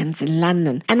experience in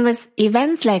London? And with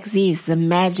events like these, the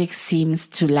magic seems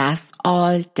to last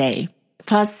all day.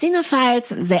 For cinephiles,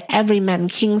 the Everyman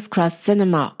King's Cross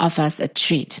Cinema offers a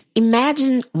treat.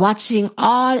 Imagine watching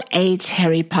all 8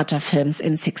 Harry Potter films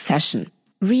in succession,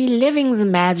 reliving the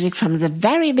magic from the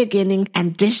very beginning.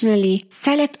 Additionally,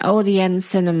 select Odeon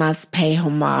cinemas pay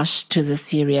homage to the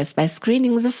series by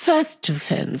screening the first 2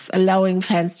 films, allowing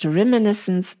fans to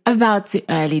reminisce about the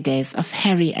early days of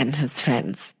Harry and his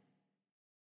friends.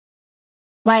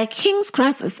 While King's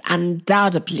Cross is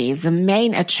undoubtedly the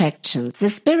main attraction,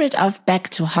 the spirit of Back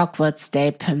to Hogwarts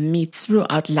Day permeates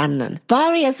throughout London.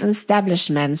 Various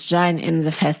establishments join in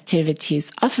the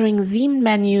festivities, offering themed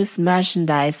menus,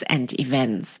 merchandise and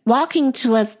events. Walking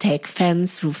tours take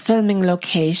fans through filming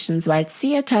locations, while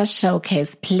theaters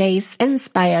showcase plays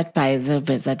inspired by the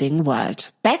Wizarding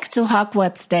World. Back to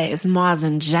Hogwarts Day is more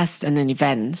than just an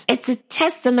event. It's a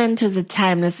testament to the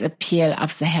timeless appeal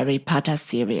of the Harry Potter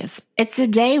series. It's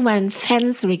a day when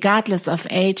fans, regardless of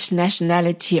age,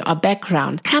 nationality or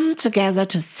background, come together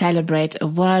to celebrate a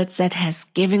world that has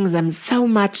given them so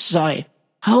much joy,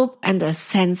 hope and a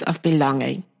sense of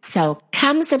belonging. So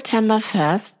come September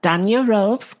 1st, don your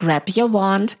robes, grab your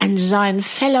wand and join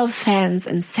fellow fans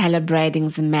in celebrating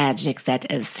the magic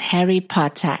that is Harry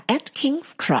Potter at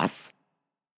King's Cross.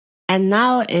 And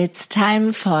now it's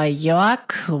time for your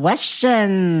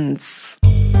questions.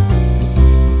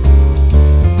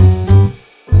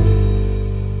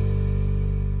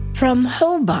 From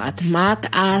Hobart, Mark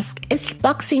asks, is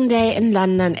Boxing Day in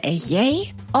London a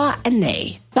yay or a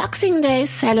nay? Boxing Day,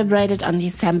 celebrated on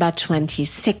December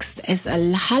 26th, is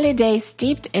a holiday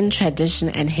steeped in tradition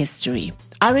and history.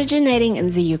 Originating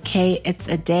in the UK, it's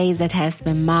a day that has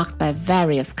been marked by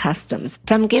various customs,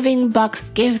 from giving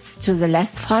boxed gifts to the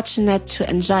less fortunate to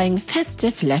enjoying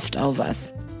festive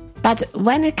leftovers. But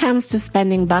when it comes to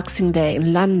spending Boxing Day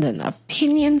in London,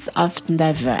 opinions often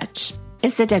diverge.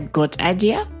 Is it a good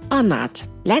idea or not?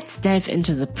 Let's dive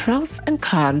into the pros and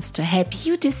cons to help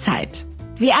you decide.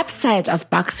 The upside of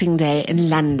Boxing Day in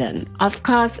London. Of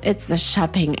course, it's a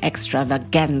shopping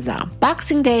extravaganza.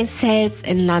 Boxing Day sales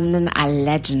in London are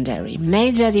legendary.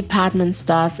 Major department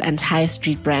stores and high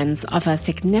street brands offer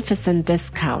significant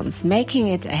discounts, making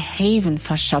it a haven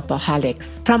for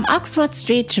shopaholics. From Oxford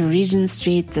Street to Regent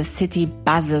Street, the city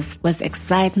buzzes with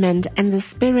excitement and the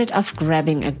spirit of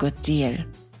grabbing a good deal.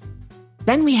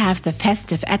 Then we have the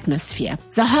festive atmosphere.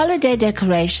 The holiday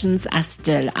decorations are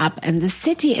still up and the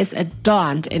city is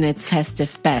adorned in its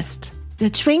festive best. The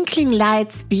twinkling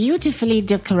lights, beautifully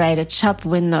decorated shop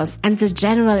windows and the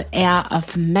general air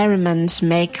of merriment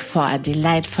make for a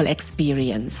delightful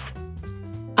experience.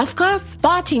 Of course,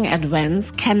 sporting events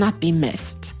cannot be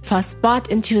missed. For sport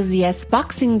enthusiasts,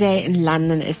 Boxing Day in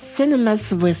London is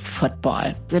synonymous with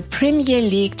football. The Premier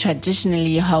League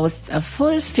traditionally hosts a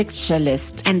full fixture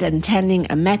list, and attending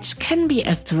a match can be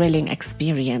a thrilling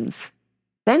experience.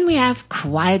 Then we have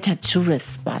quite a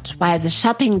tourist spot. While the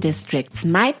shopping districts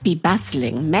might be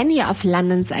bustling, many of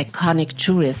London's iconic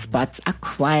tourist spots are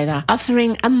quieter,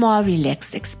 offering a more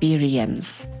relaxed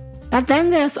experience. But then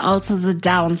there's also the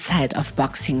downside of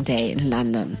Boxing Day in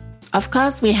London. Of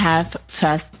course, we have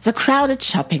first the crowded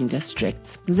shopping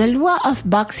districts. The lure of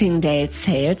Boxing Day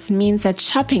sales means that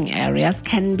shopping areas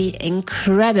can be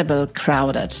incredibly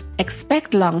crowded.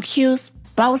 Expect long queues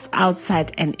both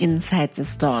outside and inside the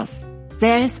stores.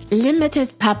 There is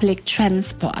limited public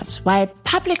transport. While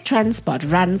public transport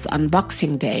runs on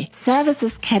Boxing Day,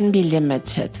 services can be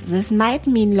limited. This might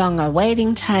mean longer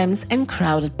waiting times and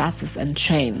crowded buses and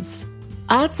trains.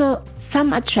 Also,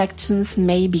 some attractions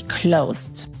may be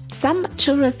closed. Some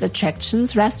tourist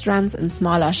attractions, restaurants and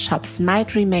smaller shops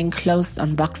might remain closed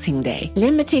on Boxing Day,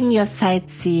 limiting your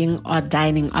sightseeing or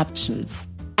dining options.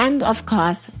 And of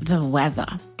course, the weather.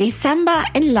 December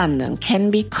in London can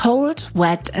be cold,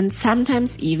 wet and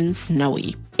sometimes even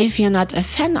snowy. If you're not a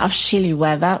fan of chilly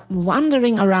weather,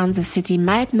 wandering around the city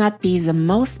might not be the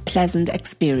most pleasant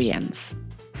experience.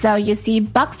 So you see,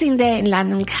 Boxing Day in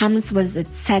London comes with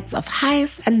its sets of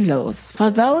highs and lows.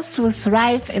 For those who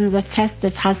thrive in the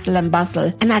festive hustle and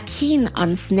bustle and are keen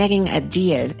on snagging a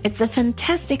deal, it's a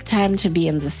fantastic time to be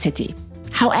in the city.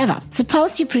 However,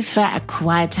 suppose you prefer a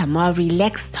quieter, more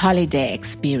relaxed holiday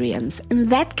experience. In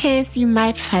that case, you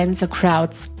might find the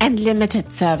crowds and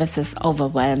limited services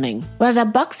overwhelming. Whether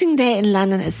Boxing Day in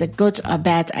London is a good or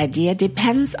bad idea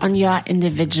depends on your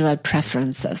individual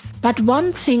preferences. But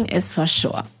one thing is for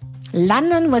sure.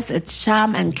 London with its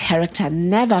charm and character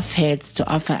never fails to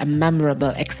offer a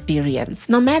memorable experience,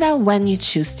 no matter when you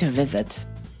choose to visit.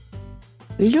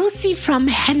 Lucy from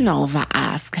Hanover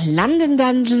asks, London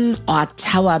Dungeon or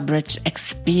Tower Bridge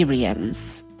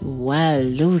experience? Well,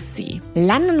 Lucy,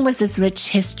 London with its rich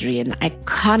history and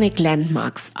iconic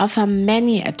landmarks offer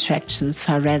many attractions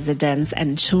for residents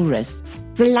and tourists.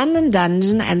 The London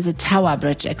Dungeon and the Tower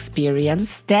Bridge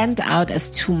experience stand out as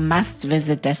two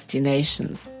must-visit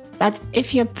destinations. But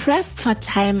if you're pressed for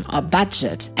time or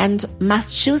budget and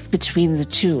must choose between the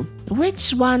two,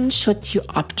 which one should you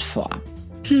opt for?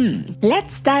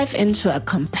 Let's dive into a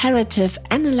comparative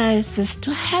analysis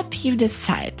to help you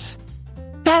decide.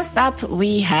 First up,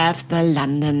 we have the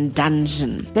London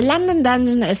Dungeon. The London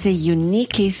Dungeon is a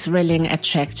uniquely thrilling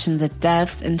attraction that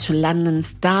delves into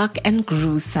London's dark and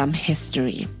gruesome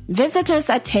history. Visitors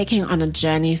are taken on a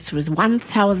journey through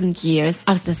 1,000 years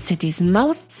of the city's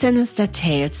most sinister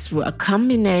tales through a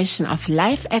combination of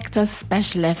live actors,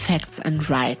 special effects, and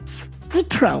rides. The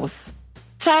pros.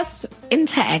 First,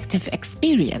 interactive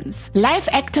experience. Live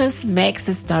actors make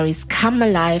the stories come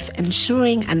alive,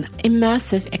 ensuring an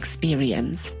immersive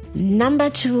experience. Number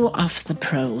 2 of the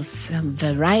pros,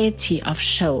 variety of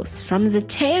shows. From the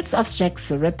tales of Jack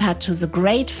the Ripper to the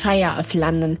Great Fire of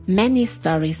London, many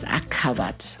stories are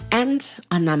covered. And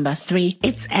on number 3,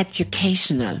 it's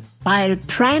educational. While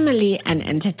primarily an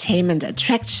entertainment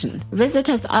attraction,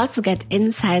 visitors also get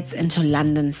insights into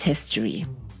London's history.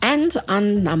 And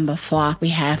on number 4, we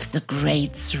have the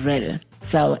great thrill.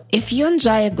 So if you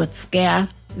enjoy a good scare,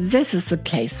 this is the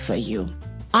place for you.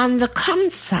 On the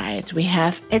con side, we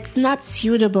have it's not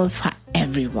suitable for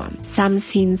everyone. Some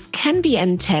scenes can be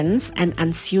intense and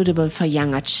unsuitable for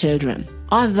younger children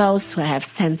or those who have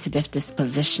sensitive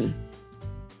disposition.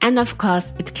 And of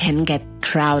course, it can get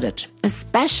crowded,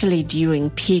 especially during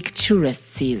peak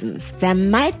tourist seasons. There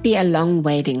might be a long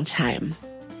waiting time.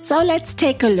 So let's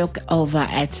take a look over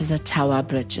at the Tower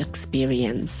Bridge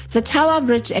experience. The Tower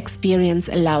Bridge experience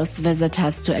allows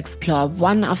visitors to explore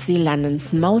one of the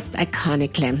London's most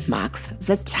iconic landmarks,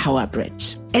 the Tower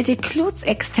Bridge. It includes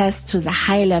access to the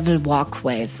high-level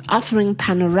walkways, offering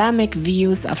panoramic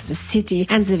views of the city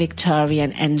and the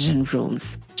Victorian engine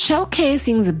rooms,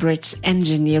 showcasing the bridge's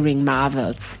engineering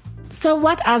marvels. So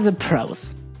what are the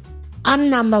pros?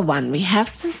 On number 1, we have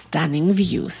the stunning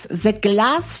views. The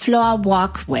glass floor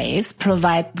walkways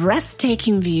provide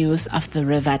breathtaking views of the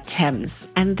River Thames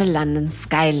and the London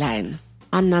skyline.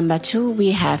 On number 2, we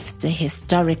have the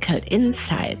historical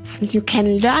insights. You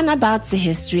can learn about the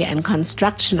history and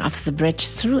construction of the bridge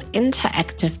through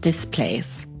interactive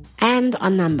displays. And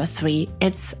on number 3,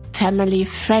 it's family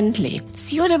friendly,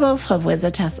 suitable for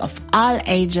visitors of all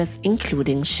ages,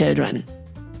 including children.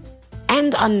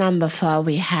 And on number 4,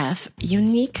 we have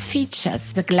unique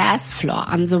features. The glass floor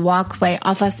on the walkway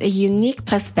offers a unique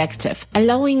perspective,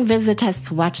 allowing visitors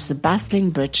to watch the bustling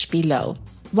bridge below.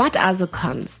 What are the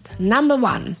cons? Number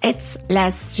 1, it's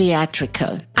less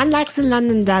theatrical. Unlike the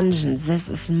London Dungeon, this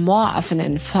is more of an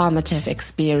informative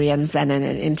experience than an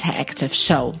interactive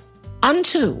show. On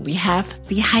 2, we have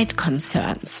the height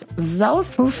concerns.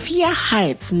 Those who fear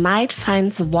heights might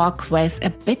find the walkways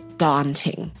a bit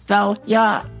daunting. Though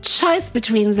your choice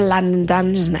between the London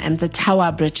Dungeon and the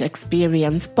Tower Bridge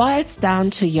experience boils down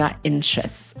to your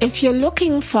interests. If you're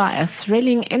looking for a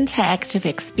thrilling interactive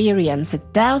experience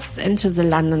that delves into the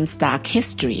London's dark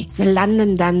history, the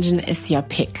London Dungeon is your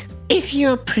pick. If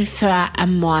you prefer a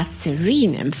more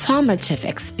serene, informative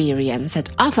experience that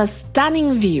offers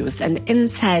stunning views and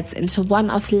insights into one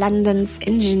of London's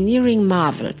engineering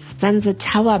marvels, then the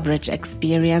Tower Bridge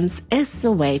experience is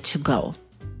the way to go.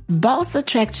 Both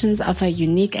attractions offer a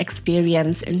unique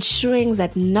experience, ensuring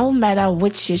that no matter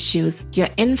which you choose, you're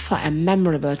in for a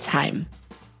memorable time.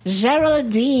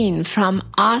 Geraldine from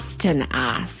Austin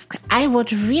asks, I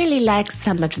would really like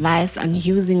some advice on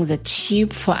using the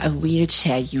tube for a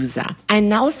wheelchair user. I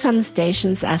know some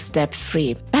stations are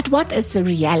step-free, but what is the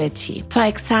reality? For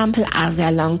example, are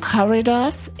there long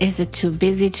corridors? Is it too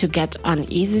busy to get on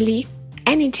easily?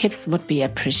 Any tips would be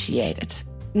appreciated.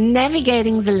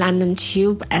 Navigating the London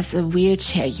Tube as a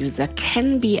wheelchair user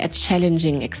can be a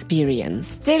challenging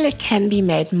experience. Still, it can be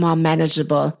made more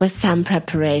manageable with some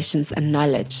preparations and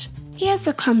knowledge. Here's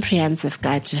a comprehensive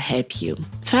guide to help you.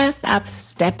 First up,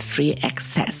 step-free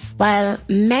access. While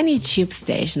many tube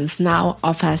stations now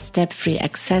offer step-free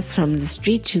access from the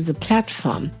street to the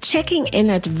platform, checking in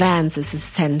advance is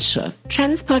essential.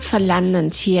 Transport for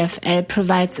London TfL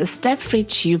provides a step-free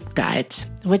tube guide,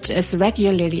 which is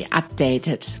regularly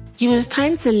updated. You will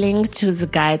find the link to the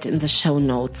guide in the show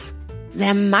notes.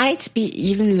 There might be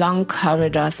even long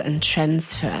corridors and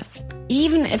transfers.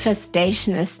 Even if a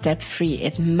station is step-free,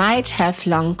 it might have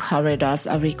long corridors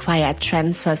or require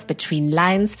transfers between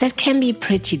lines that can be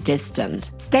pretty distant.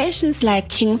 Stations like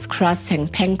King's Cross St.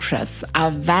 Pancras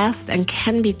are vast and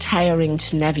can be tiring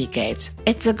to navigate.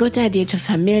 It's a good idea to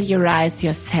familiarize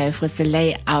yourself with the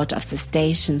layout of the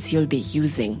stations you'll be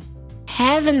using.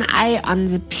 Have an eye on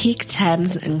the peak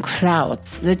times and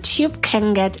crowds. The tube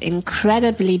can get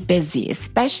incredibly busy,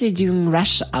 especially during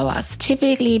rush hours,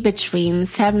 typically between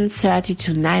 7:30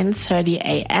 to 9:30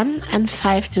 a.m. and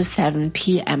 5 to 7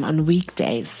 p.m. on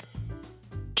weekdays.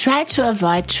 Try to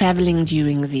avoid traveling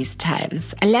during these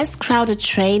times. A less crowded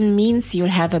train means you'll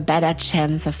have a better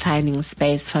chance of finding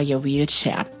space for your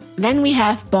wheelchair. Then we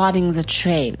have boarding the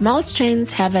train. Most trains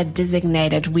have a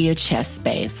designated wheelchair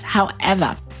space.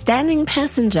 However, standing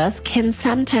passengers can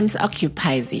sometimes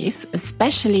occupy these,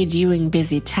 especially during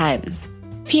busy times.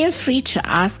 Feel free to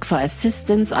ask for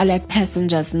assistance or let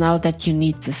passengers know that you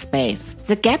need the space.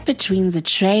 The gap between the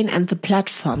train and the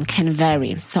platform can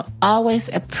vary, so always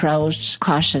approach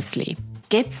cautiously.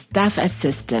 Get staff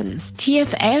assistance.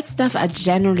 TfL staff are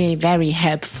generally very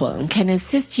helpful and can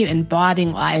assist you in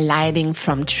boarding or alighting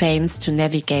from trains to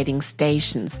navigating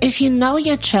stations. If you know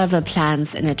your travel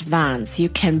plans in advance, you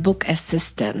can book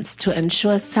assistance to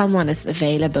ensure someone is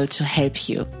available to help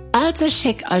you. Also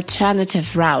check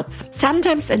alternative routes.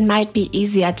 Sometimes it might be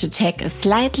easier to take a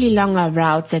slightly longer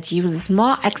route that uses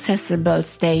more accessible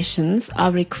stations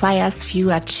or requires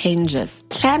fewer changes.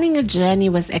 Planning a journey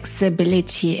with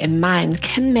accessibility in mind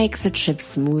can make the trip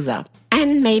smoother.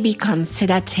 And maybe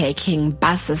consider taking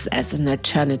buses as an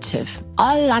alternative.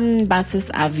 All London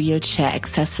buses are wheelchair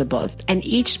accessible, and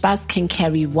each bus can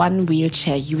carry one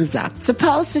wheelchair user.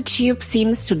 Suppose the tube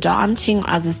seems too daunting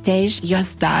or the station you're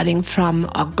starting from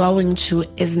or going to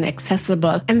isn't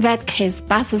accessible. In that case,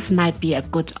 buses might be a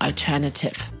good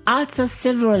alternative. Also,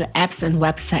 several apps and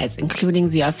websites, including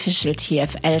the official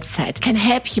TfL site, can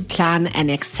help you plan an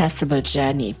accessible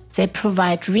journey. They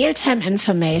provide real-time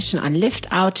information on lift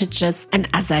outages and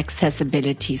other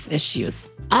accessibility issues.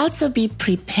 Also be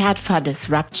prepared for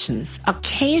disruptions.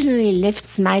 Occasionally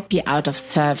lifts might be out of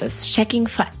service. Checking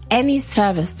for any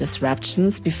service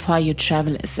disruptions before you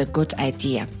travel is a good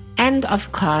idea. And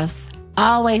of course,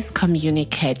 always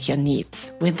communicate your needs.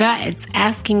 Whether it's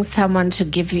asking someone to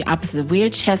give you up the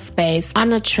wheelchair space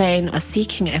on a train or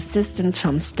seeking assistance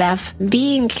from staff,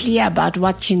 being clear about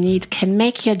what you need can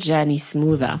make your journey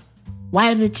smoother.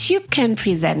 While the tube can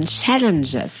present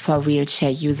challenges for wheelchair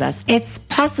users, it's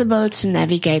possible to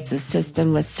navigate the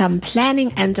system with some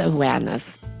planning and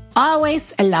awareness.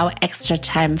 Always allow extra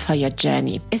time for your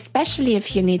journey, especially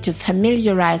if you need to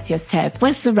familiarize yourself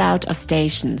with the route or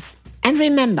stations. And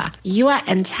remember, you are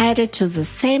entitled to the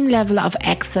same level of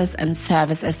access and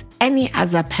service as any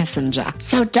other passenger.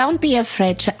 So don't be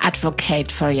afraid to advocate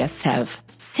for yourself.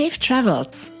 Safe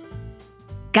travels.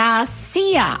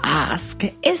 Garcia asks,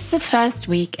 is the first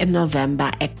week in November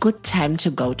a good time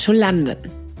to go to London?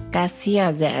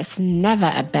 Garcia, there is never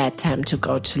a bad time to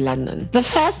go to London. The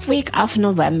first week of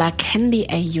November can be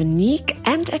a unique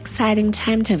and exciting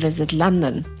time to visit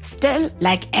London. Still,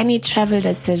 like any travel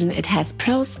decision, it has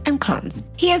pros and cons.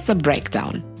 Here's a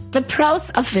breakdown. The pros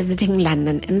of visiting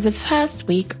London in the first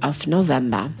week of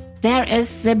November. There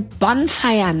is the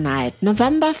Bonfire Night.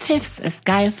 November 5th is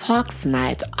Guy Fawkes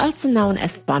Night, also known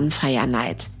as Bonfire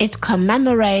Night. It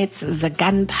commemorates the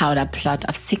gunpowder plot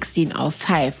of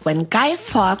 1605, when Guy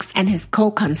Fawkes and his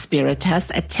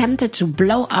co-conspirators attempted to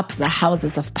blow up the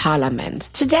Houses of Parliament.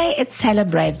 Today it's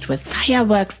celebrated with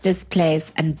fireworks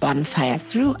displays and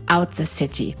bonfires throughout the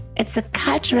city. It's a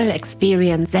cultural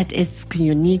experience that is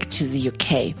unique to the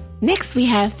UK. Next, we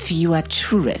have fewer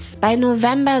tourists. By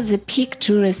November, the peak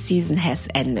tourist season has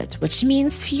ended, which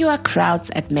means fewer crowds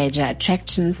at major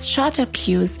attractions, shorter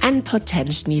queues, and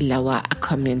potentially lower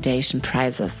accommodation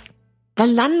prices. The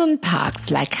London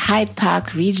parks like Hyde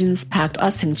Park, Regent's Park,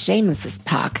 or St. James's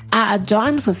Park are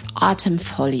adorned with autumn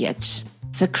foliage.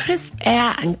 The crisp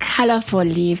air and colorful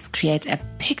leaves create a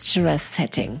picturesque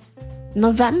setting.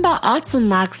 November also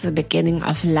marks the beginning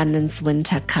of London's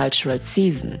winter cultural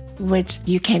season, which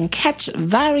you can catch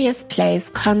various plays,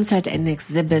 concerts and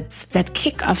exhibits that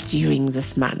kick off during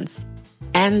this month.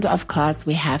 And of course,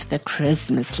 we have the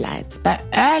Christmas lights. By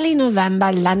early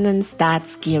November, London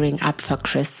starts gearing up for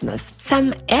Christmas.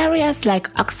 Some areas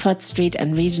like Oxford Street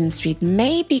and Regent Street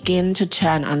may begin to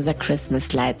turn on the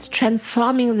Christmas lights,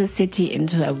 transforming the city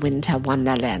into a winter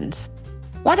wonderland.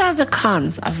 What are the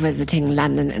cons of visiting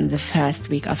London in the first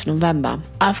week of November?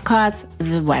 Of course,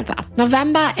 the weather.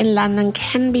 November in London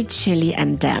can be chilly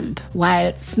and damp.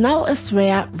 While snow is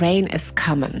rare, rain is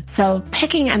common. So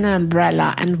packing an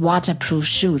umbrella and waterproof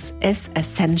shoes is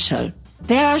essential.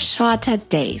 There are shorter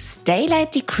days.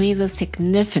 Daylight decreases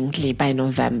significantly by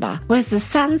November. With the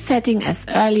sun setting as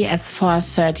early as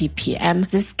 4:30 p.m.,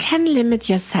 this can limit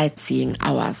your sightseeing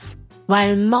hours.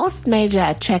 While most major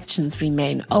attractions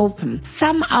remain open,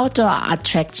 some outdoor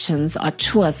attractions or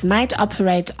tours might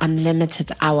operate on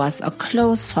limited hours or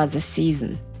close for the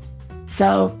season.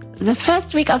 So, the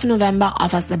first week of November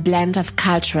offers a blend of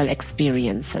cultural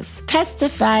experiences,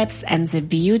 festive vibes, and the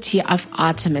beauty of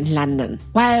autumn in London.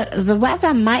 While the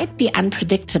weather might be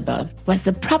unpredictable, with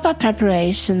the proper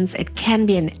preparations, it can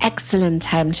be an excellent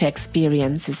time to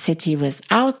experience the city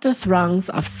without the throngs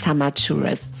of summer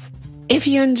tourists. If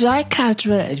you enjoy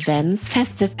cultural events,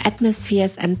 festive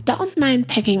atmospheres, and don't mind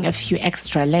packing a few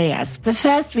extra layers, the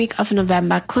first week of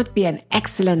November could be an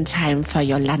excellent time for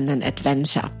your London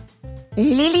adventure.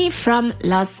 Lily from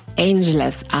Los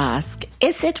Angeles asks,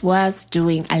 is it worth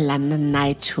doing a London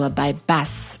night tour by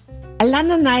bus? A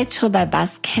London night tour by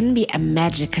bus can be a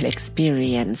magical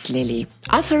experience, Lily,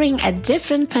 offering a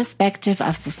different perspective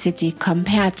of the city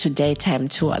compared to daytime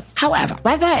tours. However,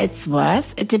 whether it's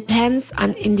worth, it depends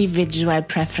on individual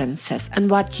preferences and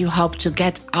what you hope to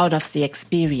get out of the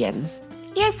experience.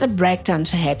 Here's a breakdown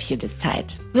to help you decide.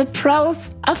 The pros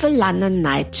of a London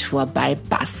night tour by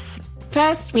bus.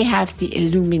 First, we have the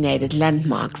illuminated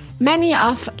landmarks. Many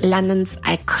of London's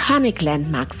iconic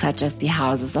landmarks, such as the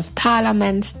Houses of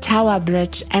Parliament, Tower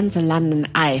Bridge, and the London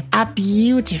Eye, are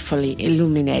beautifully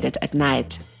illuminated at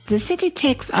night. The city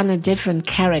takes on a different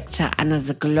character under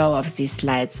the glow of these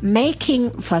lights, making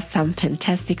for some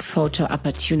fantastic photo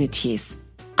opportunities.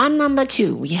 On number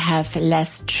 2, we have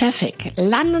less traffic.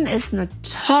 London is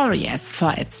notorious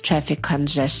for its traffic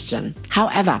congestion.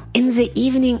 However, in the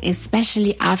evening,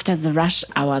 especially after the rush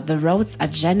hour, the roads are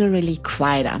generally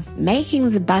quieter,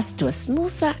 making the bus tour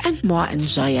smoother and more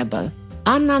enjoyable.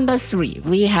 On number 3,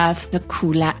 we have the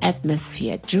cooler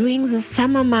atmosphere. During the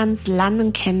summer months,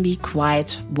 London can be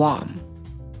quite warm.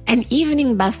 An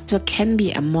evening bus tour can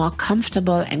be a more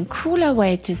comfortable and cooler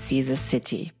way to see the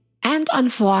city. And on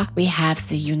 4, we have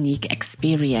the unique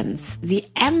experience. The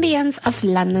ambience of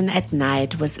London at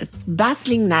night with its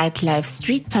bustling nightlife,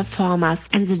 street performers,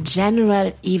 and the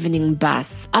general evening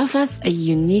buzz offers a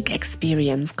unique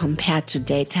experience compared to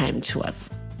daytime tours.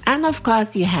 And of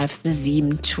course, you have the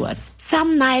themed tours.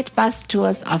 Some night bus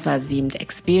tours offer themed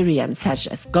experience, such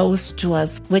as ghost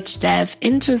tours, which delve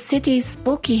into city's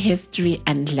spooky history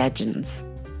and legends.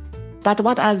 But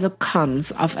what are the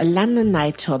cons of a London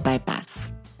night tour by bus?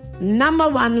 Number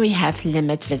 1, we have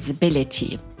limited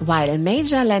visibility. While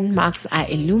major landmarks are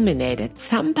illuminated,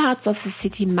 some parts of the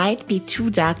city might be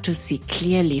too dark to see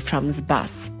clearly from the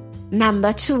bus.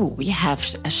 Number 2, we have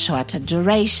a shorter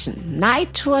duration.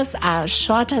 Night tours are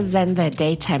shorter than their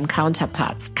daytime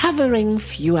counterparts, covering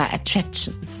fewer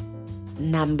attractions.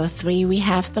 Number 3, we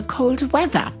have the cold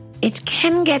weather. It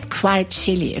can get quite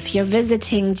chilly if you're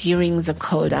visiting during the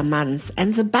colder months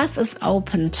and the bus is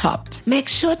open-topped. Make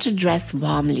sure to dress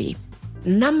warmly.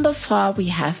 Number 4, we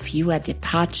have fewer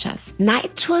departures.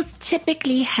 Night tours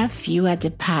typically have fewer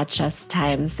departures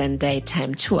times than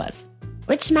daytime tours,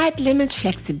 which might limit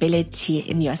flexibility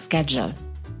in your schedule.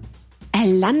 A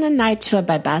London night tour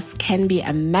by bus can be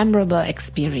a memorable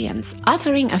experience,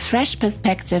 offering a fresh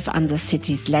perspective on the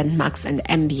city's landmarks and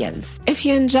ambience. If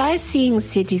you enjoy seeing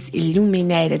cities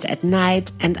illuminated at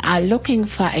night and are looking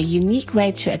for a unique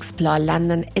way to explore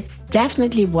London, it's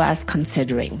definitely worth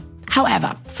considering.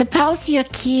 However, suppose you're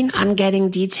keen on getting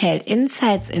detailed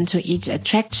insights into each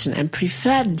attraction and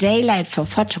prefer daylight for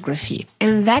photography.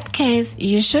 In that case,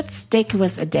 you should stick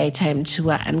with a daytime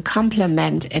tour and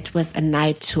complement it with a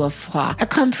night tour for a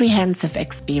comprehensive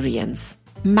experience.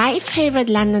 My favorite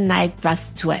London night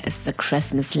bus tour is the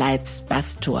Christmas Lights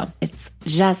bus tour. It's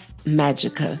just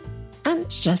magical. I'm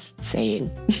just saying.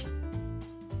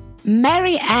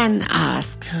 Mary Ann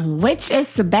asks, which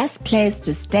is the best place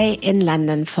to stay in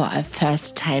London for a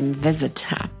first-time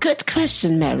visitor? Good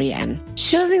question, Mary Ann.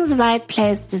 Choosing the right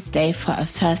place to stay for a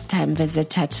first-time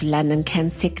visitor to London can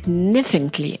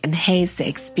significantly enhance the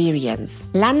experience.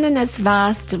 London is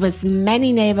vast with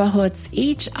many neighborhoods,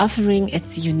 each offering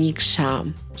its unique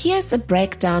charm. Here's a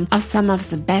breakdown of some of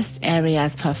the best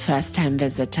areas for first-time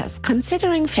visitors,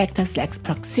 considering factors like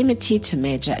proximity to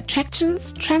major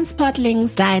attractions, transport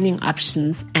links, dining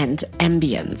options, and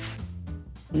ambience.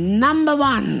 Number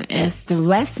 1 is the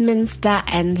Westminster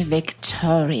and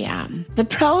Victoria. The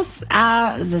pros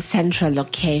are the central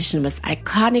location with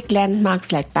iconic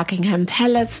landmarks like Buckingham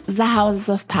Palace, the Houses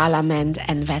of Parliament,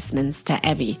 and Westminster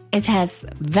Abbey. It has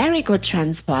very good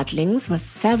transport links with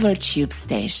several tube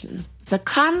stations. The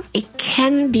cons, it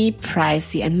can be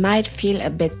pricey and might feel a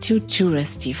bit too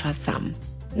touristy for some.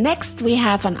 Next, we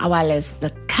have on our list the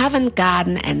Covent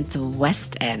Garden and the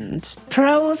West End.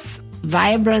 Pros,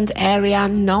 vibrant area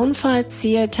known for its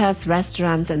theatres,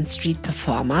 restaurants and street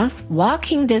performers.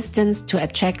 Walking distance to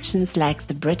attractions like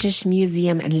the British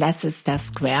Museum and Leicester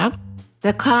Square.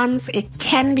 The cons, it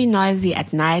can be noisy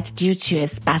at night due to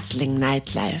its bustling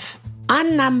nightlife.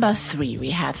 On number 3, we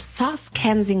have South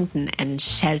Kensington and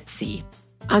Chelsea.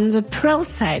 On the pro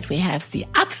side, we have the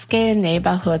upscale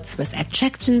neighborhoods with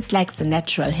attractions like the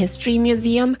Natural History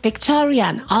Museum, Victoria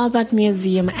and Albert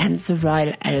Museum, and the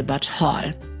Royal Albert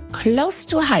Hall. close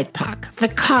to Hyde Park. The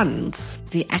cons.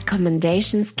 The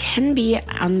accommodations can be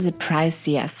on the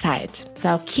pricier side,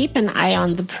 so keep an eye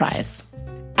on the price.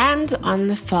 And on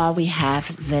the 4 we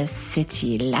have the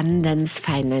city, London's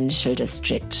financial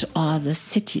district, or the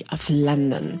City of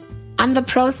London. On the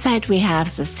pro side, we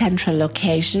have the central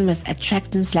location with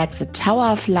attractions like the Tower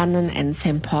of London and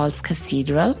St. Paul's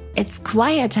Cathedral. It's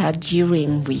quieter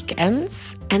during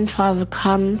weekends, and for the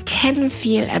cons, can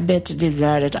feel a bit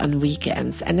deserted on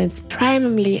weekends, and it's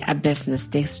primarily a business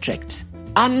district.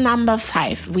 On number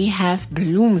 5, we have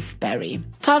Bloomsbury.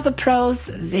 For the pros,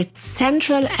 it's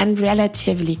central and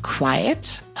relatively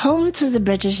quiet, home to the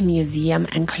British Museum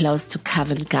and close to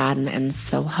Covent Garden and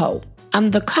Soho.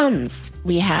 On the cons,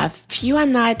 we have fewer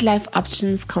nightlife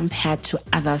options compared to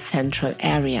other central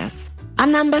areas.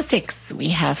 On number 6, we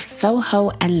have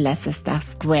Soho and Leicester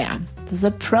Square.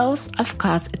 The pros, of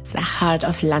course, it's the heart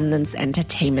of London's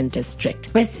entertainment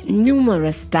district, with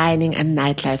numerous dining and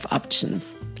nightlife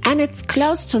options. And it's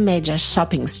close to major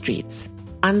shopping streets.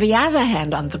 On the other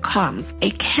hand, on the cons,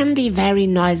 it can be very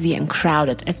noisy and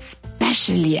crowded,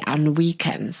 especially on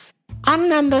weekends. On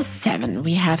number 7,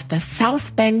 we have the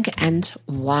South Bank and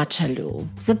Waterloo.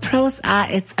 The pros are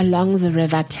it's along the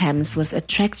River Thames with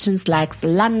attractions like the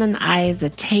London Eye, the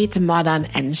Tate Modern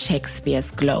and Shakespeare's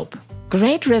Globe.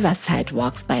 Great riverside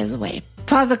walks, by the way.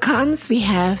 For the cons, we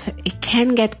have it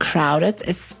can get crowded,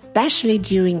 especially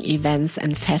during events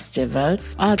and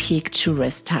festivals or peak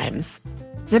tourist times.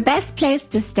 The best place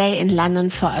to stay in London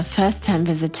for a first-time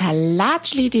visitor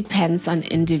largely depends on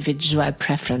individual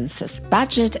preferences,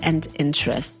 budget and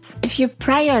interests. If you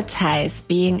prioritize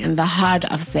being in the heart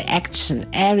of the action,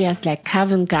 areas like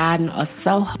Covent Garden or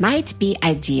Soho might be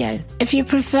ideal. If you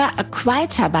prefer a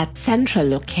quieter but central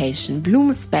location,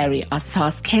 Bloomsbury or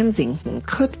South Kensington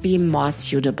could be more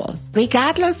suitable.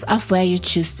 Regardless of where you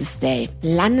choose to stay,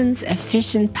 London's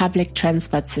efficient public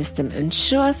transport system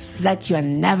ensures that you are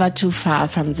never too far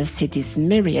from the city's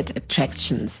myriad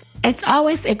attractions. It's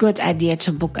always a good idea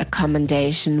to book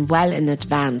accommodation well in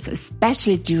advance,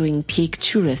 especially during peak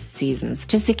tourist seasons,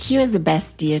 to secure the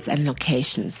best deals and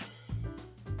locations.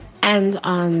 And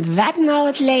on that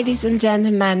note, ladies and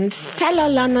gentlemen, fellow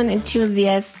London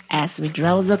enthusiasts, as we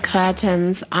draw the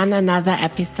curtains on another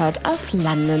episode of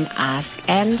London Asked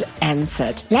and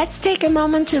Answered, let's take a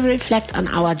moment to reflect on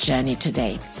our journey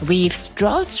today. We've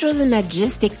strolled through the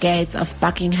majestic gates of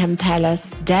Buckingham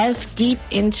Palace, delved deep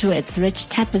into its rich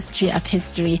tapestry of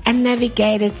history, and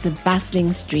navigated the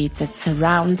bustling streets that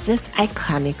surround this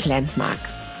iconic landmark.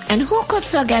 And who could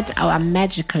forget our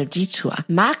magical detour,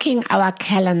 marking our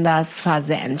calendars for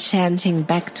the enchanting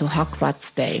Back to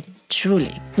Hogwarts Day.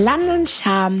 Truly, London's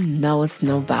charm knows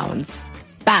no bounds.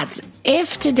 But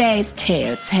if today's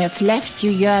tales have left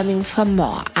you yearning for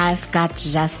more, I've got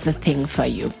just the thing for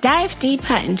you. Dive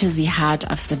deeper into the heart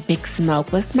of the Big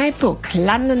Smoke with my book,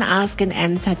 London Asked and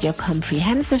Answered, your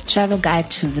comprehensive travel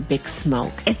guide to the Big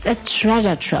Smoke. It's a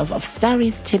treasure trove of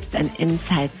stories, tips and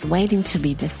insights waiting to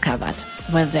be discovered.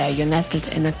 Whether you're nestled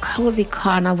in a cozy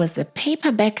corner with a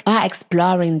paperback or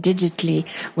exploring digitally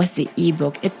with the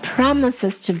ebook, it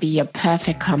promises to be your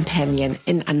perfect companion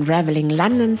in unraveling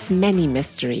London's many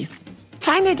mysteries.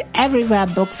 Find it everywhere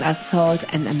books are sold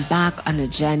and embark on a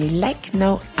journey like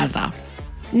no other.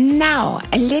 Now,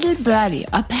 a little birdie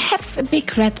or perhaps a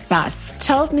big red bus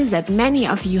told me that many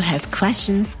of you have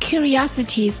questions,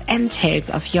 curiosities and tales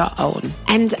of your own.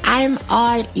 And I'm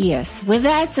all ears.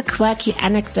 Whether it's a quirky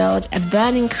anecdote, a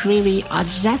burning query or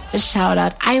just a shout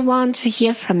out, I want to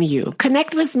hear from you.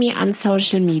 Connect with me on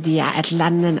social media at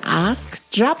London Ask.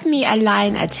 Drop me a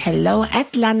line at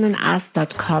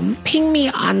hello@londonask.com. Ping me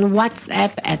on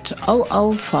WhatsApp at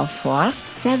 0044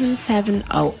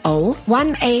 7700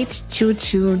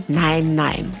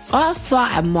 182299. Or for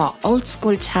a more old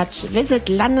school touch, visit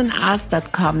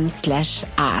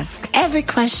londonask.com/ask. Every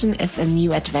question is a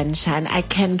new adventure and I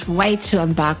can't wait to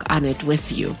embark on it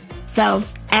with you. So,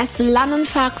 as London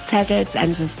fog settles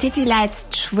and the city lights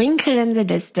twinkle in the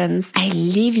distance, I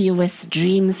leave you with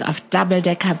dreams of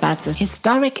double-decker buses,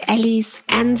 historic alleys,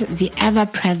 and the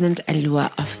ever-present allure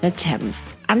of the Thames.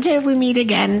 Until we meet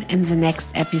again in the next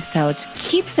episode,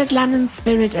 keep that London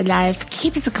spirit alive,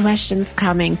 keep the questions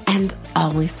coming, and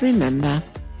always remember,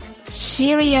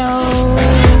 cheerio!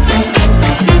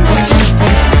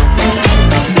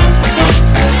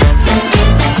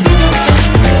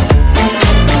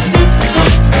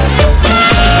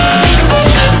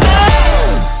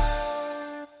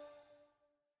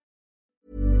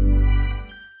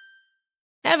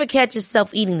 Ever catch yourself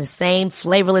eating the same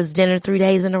flavorless dinner 3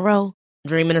 days in a row?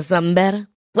 Dreaming of something better?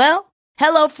 Well,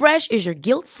 HelloFresh is your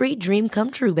guilt-free dream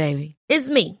come true, baby. It's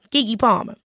me, Keke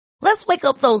Palmer. Let's wake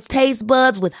up those taste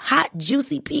buds with hot,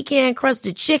 juicy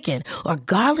pecan-crusted chicken or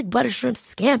garlic butter shrimp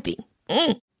scampi.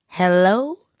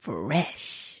 Hello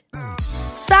Fresh.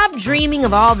 Stop dreaming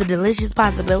of all the delicious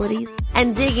possibilities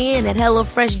and dig in at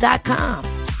HelloFresh.com.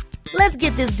 Let's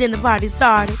get this dinner party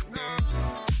started.